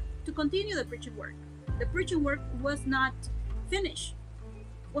preaching work, to continue the preaching work. The preaching work was not finished,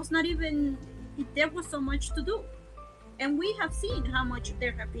 was not even, there was so much to do. And we have seen how much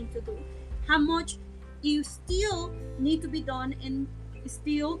there have been to do, how much you still need to be done and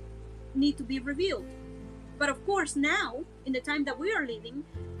still need to be revealed. But of course, now, in the time that we are living,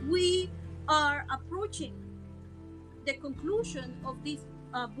 we are approaching the conclusion of this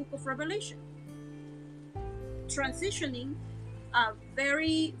book of Revelation, transitioning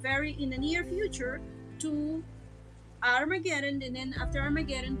very, very in the near future to Armageddon, and then after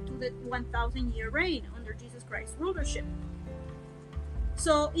Armageddon to the 1,000-year reign under Jesus Christ's rulership.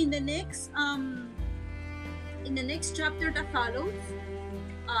 So in the next chapter that follows,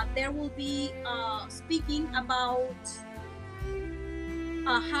 there will be speaking about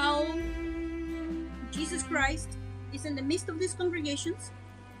how Jesus Christ is in the midst of these congregations,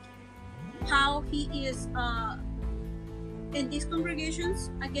 how he is and these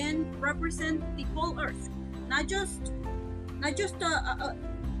congregations again represent the whole earth, not just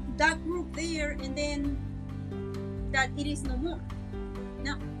that group there and then that it is no more.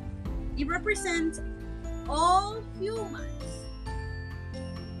 No, it represents all humans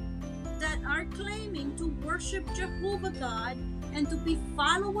that are claiming to worship Jehovah God and to be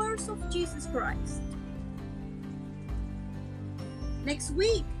followers of Jesus Christ. Next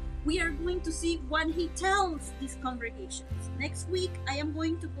week, we are going to see what he tells these congregations. Next week, I am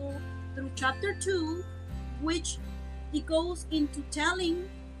going to go through chapter 2, which he goes into telling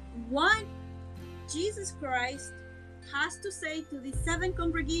what Jesus Christ has to say to the 7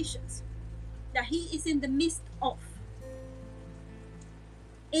 congregations that he is in the midst of.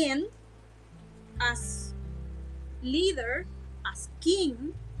 And as leader, as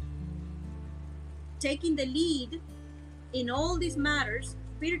king, taking the lead in all these matters,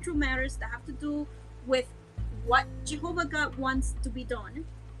 spiritual matters that have to do with what Jehovah God wants to be done,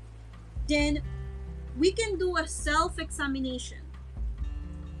 then we can do a self-examination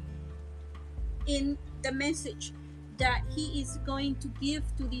in the message that he is going to give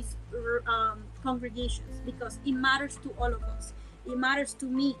to these congregations, because it matters to all of us. It matters to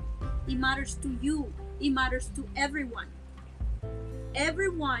me. It matters to you. It matters to everyone.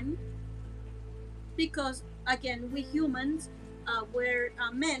 Everyone, because again, we humans were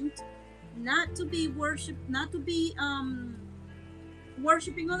meant not to be worshipped, not to be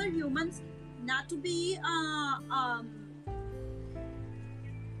worshiping other humans, not to be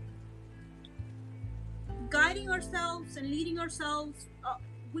guiding ourselves and leading ourselves.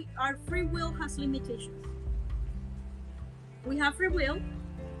 Our free will has limitations. We have free will,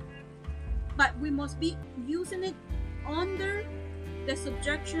 but we must be using it under the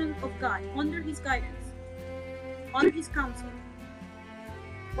subjection of God, under his guidance, under his counsel.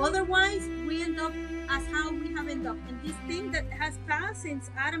 Otherwise, we end up as how we have ended up. And this thing that has passed since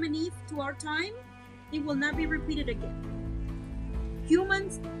Adam and Eve to our time, it will not be repeated again.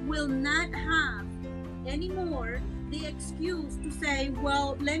 Humans will not have anymore the excuse to say,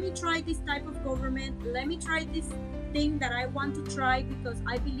 well, let me try this type of government, let me try this thing that I want to try because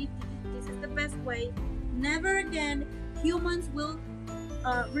I believe this is the best way. Never again humans will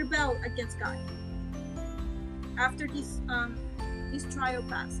rebel against God after this trial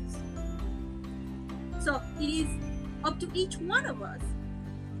passes. So it is up to each one of us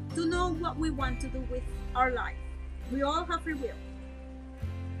to know what we want to do with our life. We all have free will.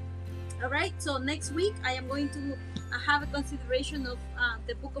 All right, so next week I am going to have a consideration of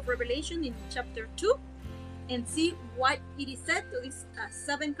the book of Revelation in chapter 2 and see what it is said to these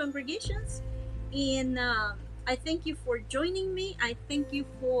 7 congregations. And I thank you for joining me. I thank you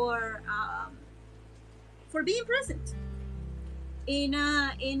for being present. And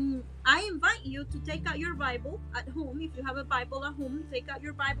I invite you to take out your Bible at home. If you have a Bible at home, take out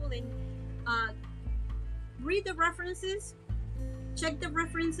your Bible and read the references. Check the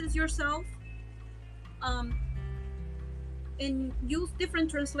references yourself, and use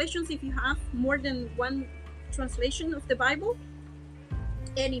different translations if you have more than one translation of the Bible.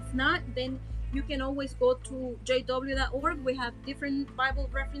 And if not, then you can always go to jw.org. We have different Bible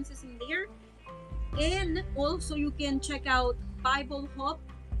references in there. And also you can check out Bible Hub.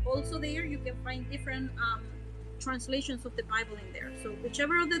 Also there you can find different translations of the Bible in there. So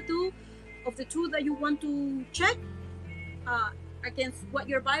whichever of the two that you want to check against what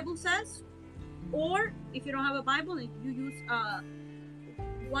your Bible says, or if you don't have a Bible and you use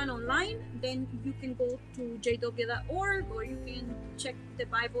one online, then you can go to jw.org, or you can check the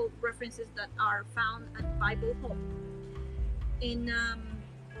Bible references that are found at Bible Hub. And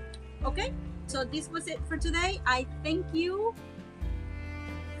okay, so this was it for today. I thank you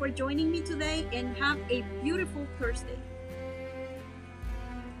for joining me today, and have a beautiful Thursday.